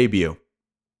bad debut.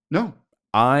 No.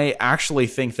 I actually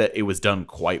think that it was done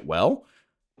quite well,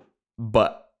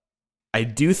 but I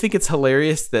do think it's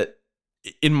hilarious that,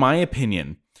 in my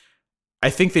opinion, I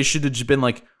think they should have just been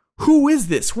like, who is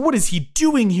this? What is he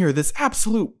doing here? This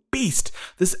absolute beast,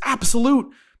 this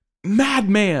absolute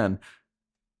madman.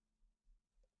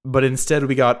 But instead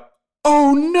we got,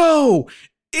 oh no,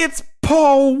 it's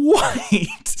Paul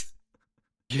White.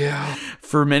 Yeah.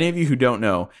 For many of you who don't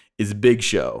know, is Big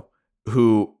Show,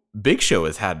 who Big Show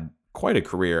has had quite a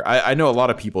career. I know a lot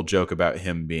of people joke about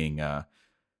him being,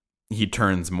 he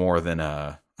turns more than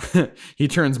a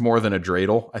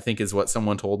dreidel, I think is what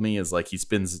someone told me, is like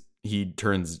he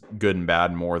turns good and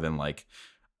bad more than like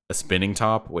a spinning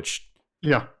top, which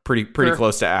pretty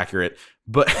close to accurate.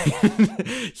 But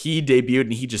he debuted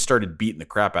and he just started beating the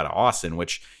crap out of Austin,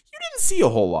 which you didn't see a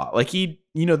whole lot. Like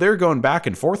they're going back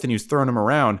and forth and he was throwing him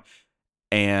around.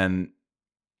 And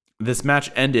this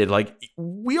match ended, like,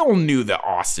 we all knew that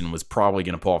Austin was probably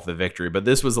going to pull off the victory, but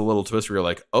this was a little twist where you're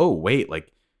like, oh, wait,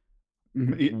 like,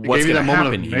 It what's gave you going that to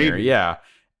moment happen of here? maybe. Yeah.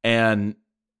 And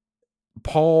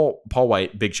Paul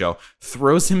White, Big Show,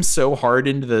 throws him so hard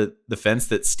into the fence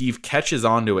that Steve catches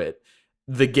onto it.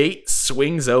 The gate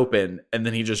swings open, and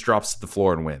then he just drops to the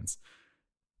floor and wins.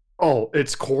 Oh,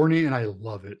 it's corny, and I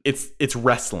love it. It's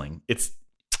wrestling. It's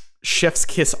chef's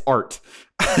kiss art.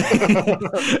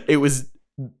 It was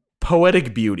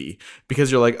poetic beauty,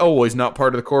 because you're like, oh, well, he's not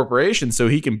part of the corporation, so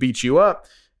he can beat you up.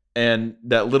 And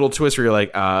that little twist where you're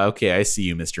like, okay, I see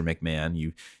you, Mr. McMahon,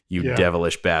 you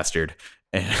devilish bastard.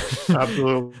 And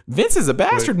Absolutely. Vince is a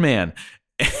bastard man.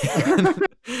 And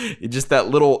just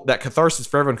that catharsis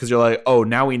for everyone, because you're like, oh,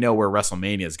 now we know where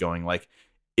WrestleMania is going. Like,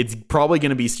 it's probably going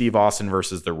to be Steve Austin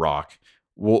versus The Rock.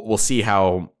 We'll see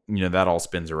how that all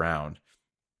spins around.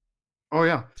 Oh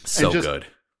yeah, so good.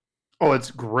 Oh,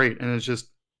 it's great, and it's just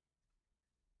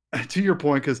to your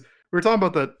point, because we were talking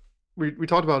about that. We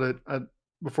talked about it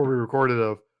before we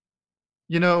recorded.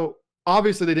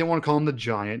 Obviously they didn't want to call him the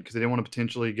Giant because they didn't want to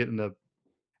potentially get into.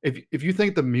 If you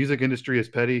think the music industry is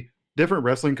petty, different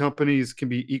wrestling companies can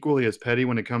be equally as petty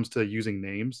when it comes to using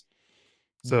names.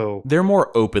 So they're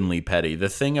more openly petty. The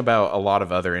thing about a lot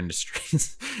of other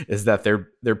industries is that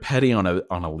they're petty on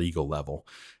a legal level.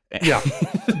 Yeah,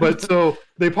 but so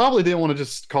they probably didn't want to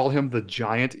just call him the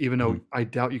Giant, even though I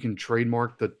doubt you can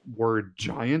trademark the word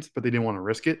Giant, but they didn't want to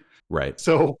risk it. Right.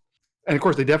 So, and of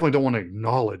course, they definitely don't want to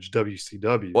acknowledge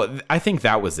WCW. Well, I think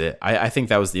that was it. I think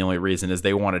that was the only reason, is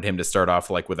they wanted him to start off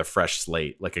like with a fresh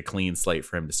slate, like a clean slate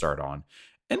for him to start on.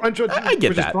 And I get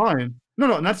which that. Is fine.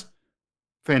 No, and that's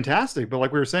fantastic. But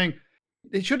like we were saying,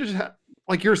 they should have just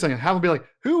like you were saying, have him be like,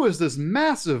 who is this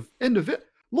massive individual?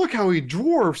 Look how he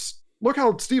dwarfs. Look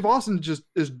how Steve Austin just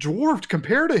is dwarfed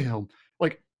compared to him.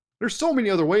 Like, there's so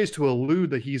many other ways to allude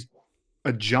that he's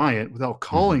a giant without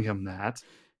calling him that.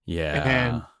 Yeah.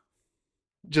 And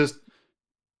just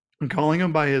calling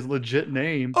him by his legit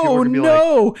name. Oh,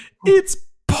 no. It's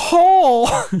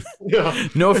Paul. Yeah.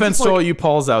 No offense to all you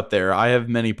Pauls out there. I have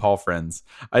many Paul friends.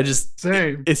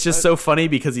 Same. It's just so funny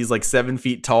because he's like 7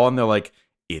 feet tall and they're like,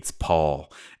 it's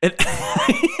Paul. And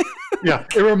yeah.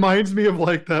 It reminds me of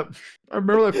like that. I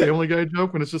remember that Family Guy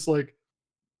joke when it's just like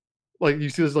you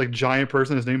see this like giant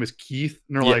person, his name is Keith,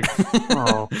 and they're like,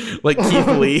 oh, like Keith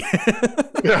Lee.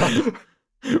 Yeah.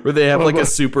 Where they have like a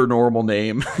super normal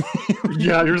name.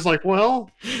 Yeah, you're just like,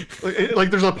 well,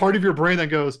 like there's a part of your brain that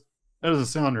goes, that doesn't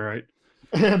sound right.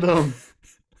 And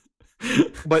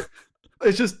but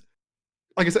it's just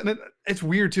like I said, it's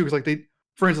weird too, because like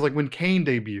for instance, like when Kane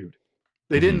debuted,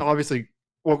 they didn't obviously,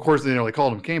 well, of course they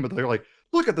called him Kane, but they're like,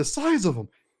 look at the size of him.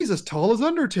 He's as tall as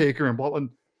Undertaker, and blah. And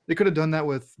they could have done that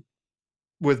with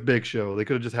Big Show. They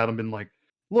could have just had him been like,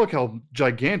 look how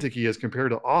gigantic he is compared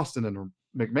to Austin and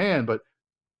McMahon. But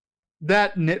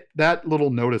that little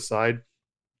note aside,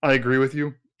 I agree with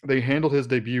you. They handled his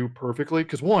debut perfectly,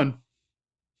 because one,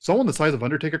 someone the size of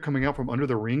Undertaker coming out from under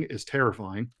the ring is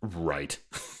terrifying. Right.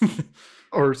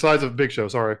 Or size of Big Show,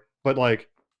 sorry. But like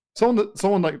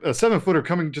someone like a 7-footer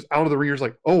coming just out of the ring, you're just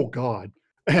like, oh God.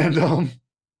 And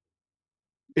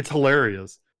it's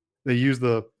hilarious. They use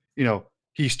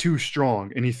he's too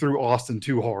strong and he threw Austin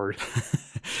too hard.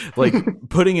 Like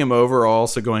putting him over,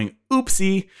 also going,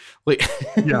 oopsie. Like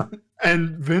yeah.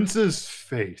 And Vince's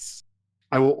face.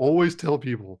 I will always tell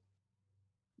people,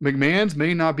 McMahon's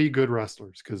may not be good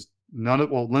wrestlers, because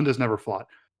Linda's never fought.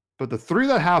 But the three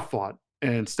that have fought,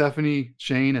 and Stephanie,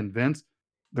 Shane, and Vince,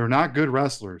 they're not good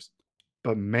wrestlers.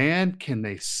 But man, can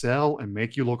they sell and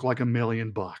make you look like $1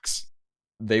 million.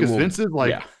 Because Vince is like,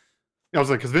 yeah. I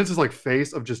was like, because Vince's like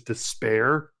face of just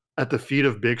despair at the feet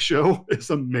of Big Show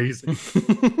is amazing.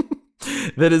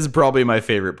 That is probably my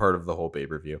favorite part of the whole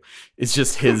pay-per-view. It's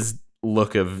just his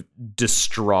look of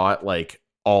distraught, like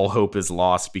all hope is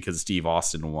lost because Steve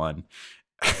Austin won.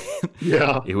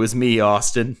 Yeah. It was me,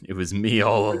 Austin. It was me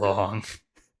all along.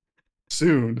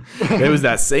 Soon. It was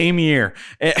that same year.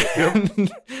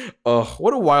 And, oh,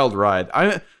 what a wild ride.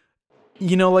 I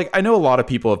know a lot of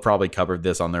people have probably covered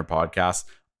this on their podcast.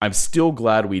 I'm still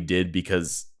glad we did,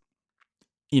 because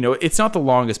it's not the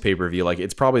longest pay-per-view. Like,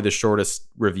 it's probably the shortest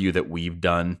review that we've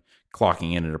done,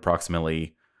 clocking in at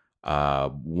approximately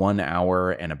 1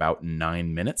 hour and about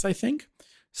 9 minutes, I think.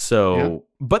 So, yeah.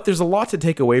 But there's a lot to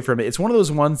take away from it. It's one of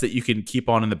those ones that you can keep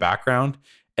on in the background,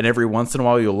 and every once in a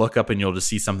while you'll look up and you'll just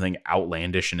see something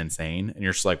outlandish and insane, and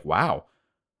you're just like, wow,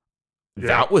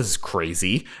 that was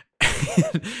crazy.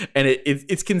 And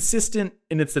it's consistent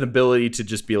in its ability to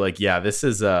just be like, yeah, this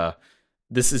is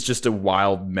just a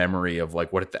wild memory of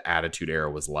like what the Attitude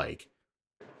Era was like.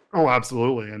 Oh,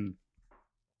 absolutely. And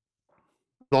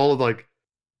all of like,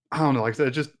 I don't know, like I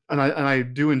said, just and I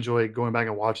do enjoy going back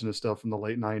and watching this stuff from the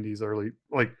late '90s, early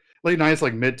like late '90s,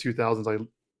 like mid 2000s. I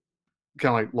kind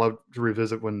of like love to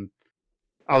revisit when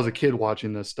I was a kid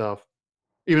watching this stuff,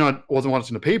 even though I wasn't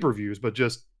watching the pay per views, but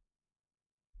just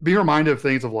being reminded of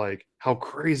things of like how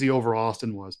crazy over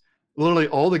Austin was. Literally,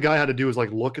 all the guy had to do was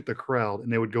like look at the crowd,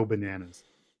 and they would go bananas.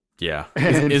 Yeah.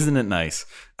 And Isn't it nice?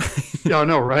 yeah, I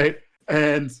know, right?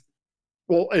 And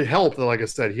well, it helped that, like I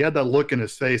said, he had that look in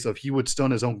his face of he would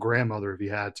stun his own grandmother if he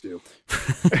had to.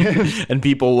 And And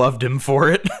people loved him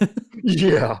for it.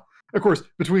 yeah, of course,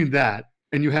 between that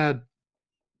and you had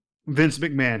Vince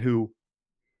McMahon, who,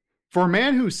 for a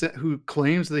man who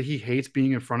claims that he hates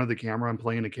being in front of the camera and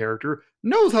playing a character,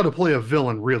 knows how to play a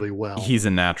villain really well. He's a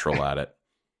natural at it.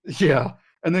 Yeah.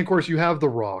 And then, of course, you have The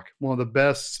Rock, one of the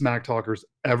best smack talkers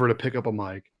ever to pick up a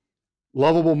mic.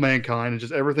 Lovable Mankind, and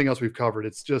just everything else we've covered.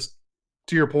 It's just,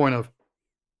 to your point of,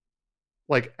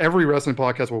 like, every wrestling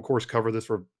podcast will, of course, cover this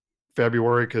for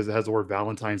February because it has the word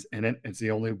Valentine's in it. It's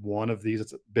the only one of these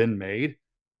that's been made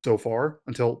so far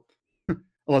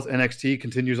unless NXT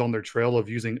continues on their trail of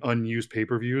using unused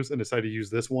pay-per-views and decide to use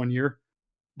this one year.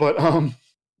 But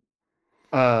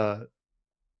uh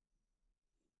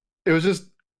it was just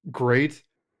great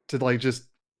to like just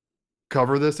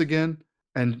cover this again,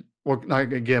 and well,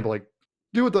 not again, but like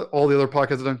do what all the other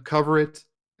podcasts have done, cover it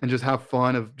and just have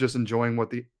fun of just enjoying what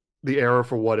the era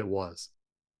for what it was.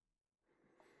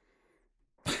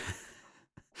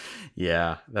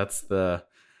 Yeah, that's the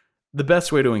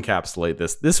best way to encapsulate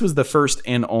this. This was the first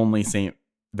and only St.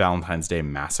 Valentine's Day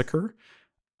Massacre.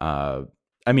 I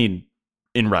mean,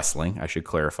 in wrestling, I should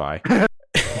clarify.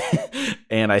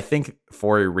 And I think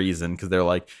for a reason, because they're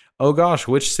like, oh gosh,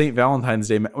 which St. Valentine's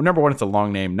Day? Number one, it's a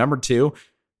long name. Number two,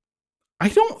 I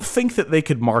don't think that they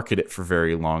could market it for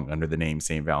very long under the name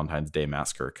St. Valentine's Day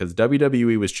Massacre, because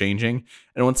WWE was changing.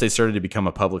 And once they started to become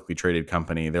a publicly traded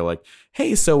company, they're like,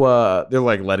 hey, so they're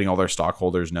like letting all their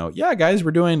stockholders know, yeah, guys,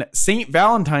 we're doing St.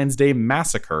 Valentine's Day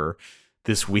Massacre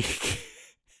this week.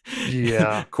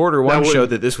 Yeah. Quarter one showed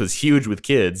that this was huge with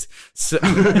kids. So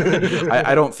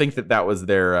I don't think that was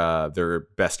their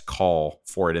best call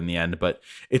for it in the end, but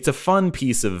it's a fun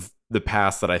piece of the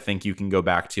past that I think you can go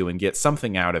back to and get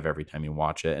something out of every time you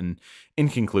watch it. And in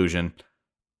conclusion,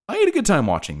 I had a good time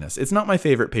watching this. It's not my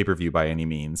favorite pay-per-view by any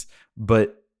means,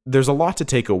 but there's a lot to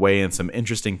take away and some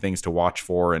interesting things to watch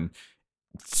for. And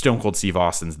Stone Cold Steve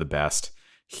Austin's the best.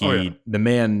 The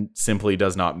man simply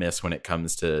does not miss when it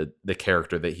comes to the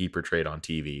character that he portrayed on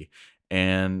TV.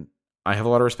 And I have a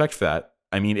lot of respect for that.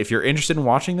 I mean, if you're interested in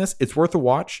watching this, it's worth a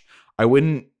watch. I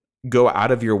wouldn't go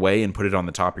out of your way and put it on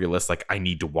the top of your list like, I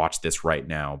need to watch this right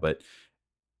now. But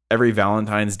every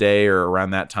Valentine's Day or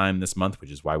around that time this month,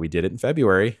 which is why we did it in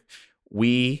February,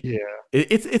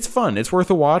 it's fun. It's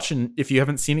worth a watch. And if you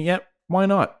haven't seen it yet, why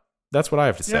not? That's what I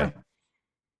have to say.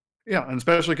 Yeah, and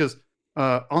especially because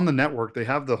on the network, they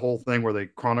have the whole thing where they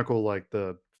chronicle like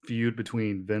the feud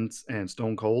between Vince and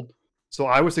Stone Cold. So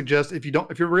I would suggest if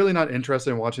you're really not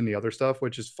interested in watching the other stuff,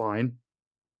 which is fine,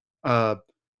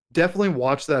 definitely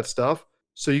watch that stuff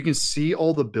so you can see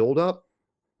all the buildup,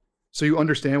 so you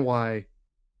understand why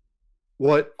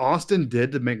what Austin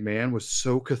did to McMahon was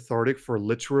so cathartic for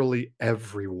literally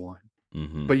everyone.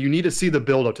 Mm-hmm. But you need to see the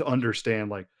buildup to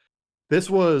understand like, this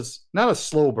was not a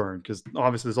slow burn because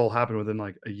obviously this all happened within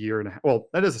like a year and a half. Well,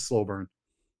 that is a slow burn,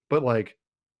 but like,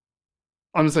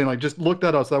 I'm just saying, like, just look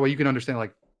that up so that way you can understand.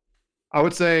 Like, I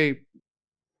would say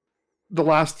the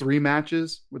last 3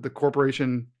 matches with the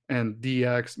Corporation and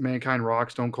DX, Mankind, Rock,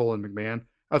 Stone Cold, and McMahon,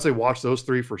 I'd say watch those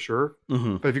 3 for sure.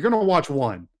 Mm-hmm. But if you're going to watch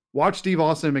one, watch Steve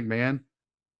Austin and McMahon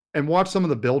and watch some of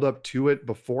the build up to it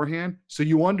beforehand so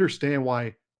you understand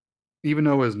why, even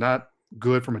though it's not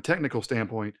good from a technical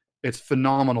standpoint, it's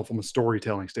phenomenal from a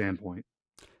storytelling standpoint.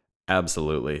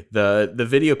 Absolutely. The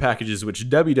video packages, which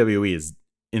WWE is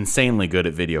insanely good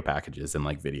at video packages and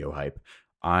like video hype.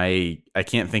 I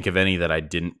can't think of any that I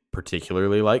didn't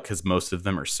particularly like because most of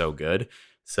them are so good.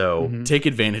 So take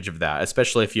advantage of that,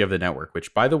 especially if you have the network,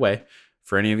 which, by the way,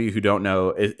 for any of you who don't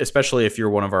know, especially if you're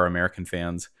one of our American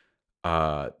fans,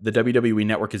 the WWE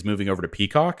network is moving over to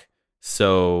Peacock.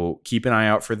 So keep an eye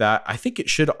out for that. I think it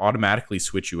should automatically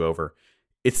switch you over.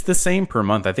 It's the same per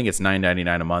month. I think it's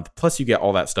 $9.99 a month. Plus you get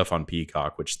all that stuff on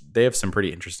Peacock, which they have some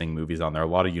pretty interesting movies on there. A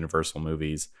lot of Universal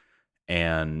movies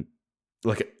and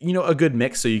like, you know, a good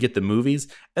mix. So you get the movies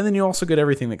and then you also get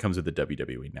everything that comes with the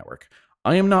WWE network.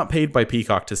 I am not paid by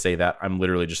Peacock to say that. I'm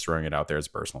literally just throwing it out there as a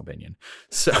personal opinion.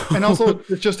 So, and also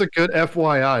it's just a good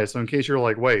FYI. So in case you're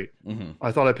like, wait,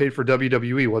 I thought I paid for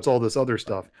WWE. What's all this other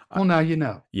stuff? Well, now you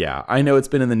know. Yeah, I know it's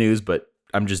been in the news, but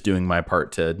I'm just doing my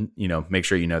part to, make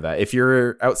sure you know that. If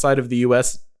you're outside of the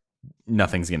US,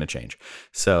 nothing's going to change.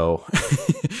 So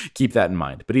keep that in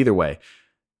mind. But either way,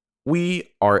 we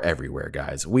are everywhere,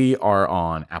 guys. We are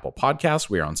on Apple Podcasts.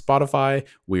 We are on Spotify.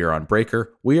 We are on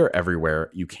Breaker. We are everywhere.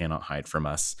 You cannot hide from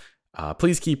us.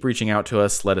 Please keep reaching out to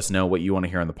us. Let us know what you want to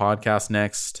hear on the podcast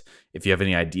next. If you have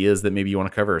any ideas that maybe you want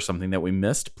to cover or something that we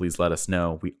missed, please let us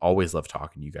know. We always love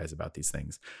talking to you guys about these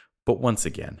things. But once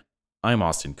again, I'm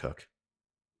Austin Cook.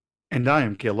 And I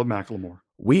am Caleb McLemore.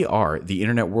 We are the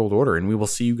Internet World Order, and we will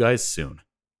see you guys soon.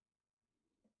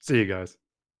 See you guys.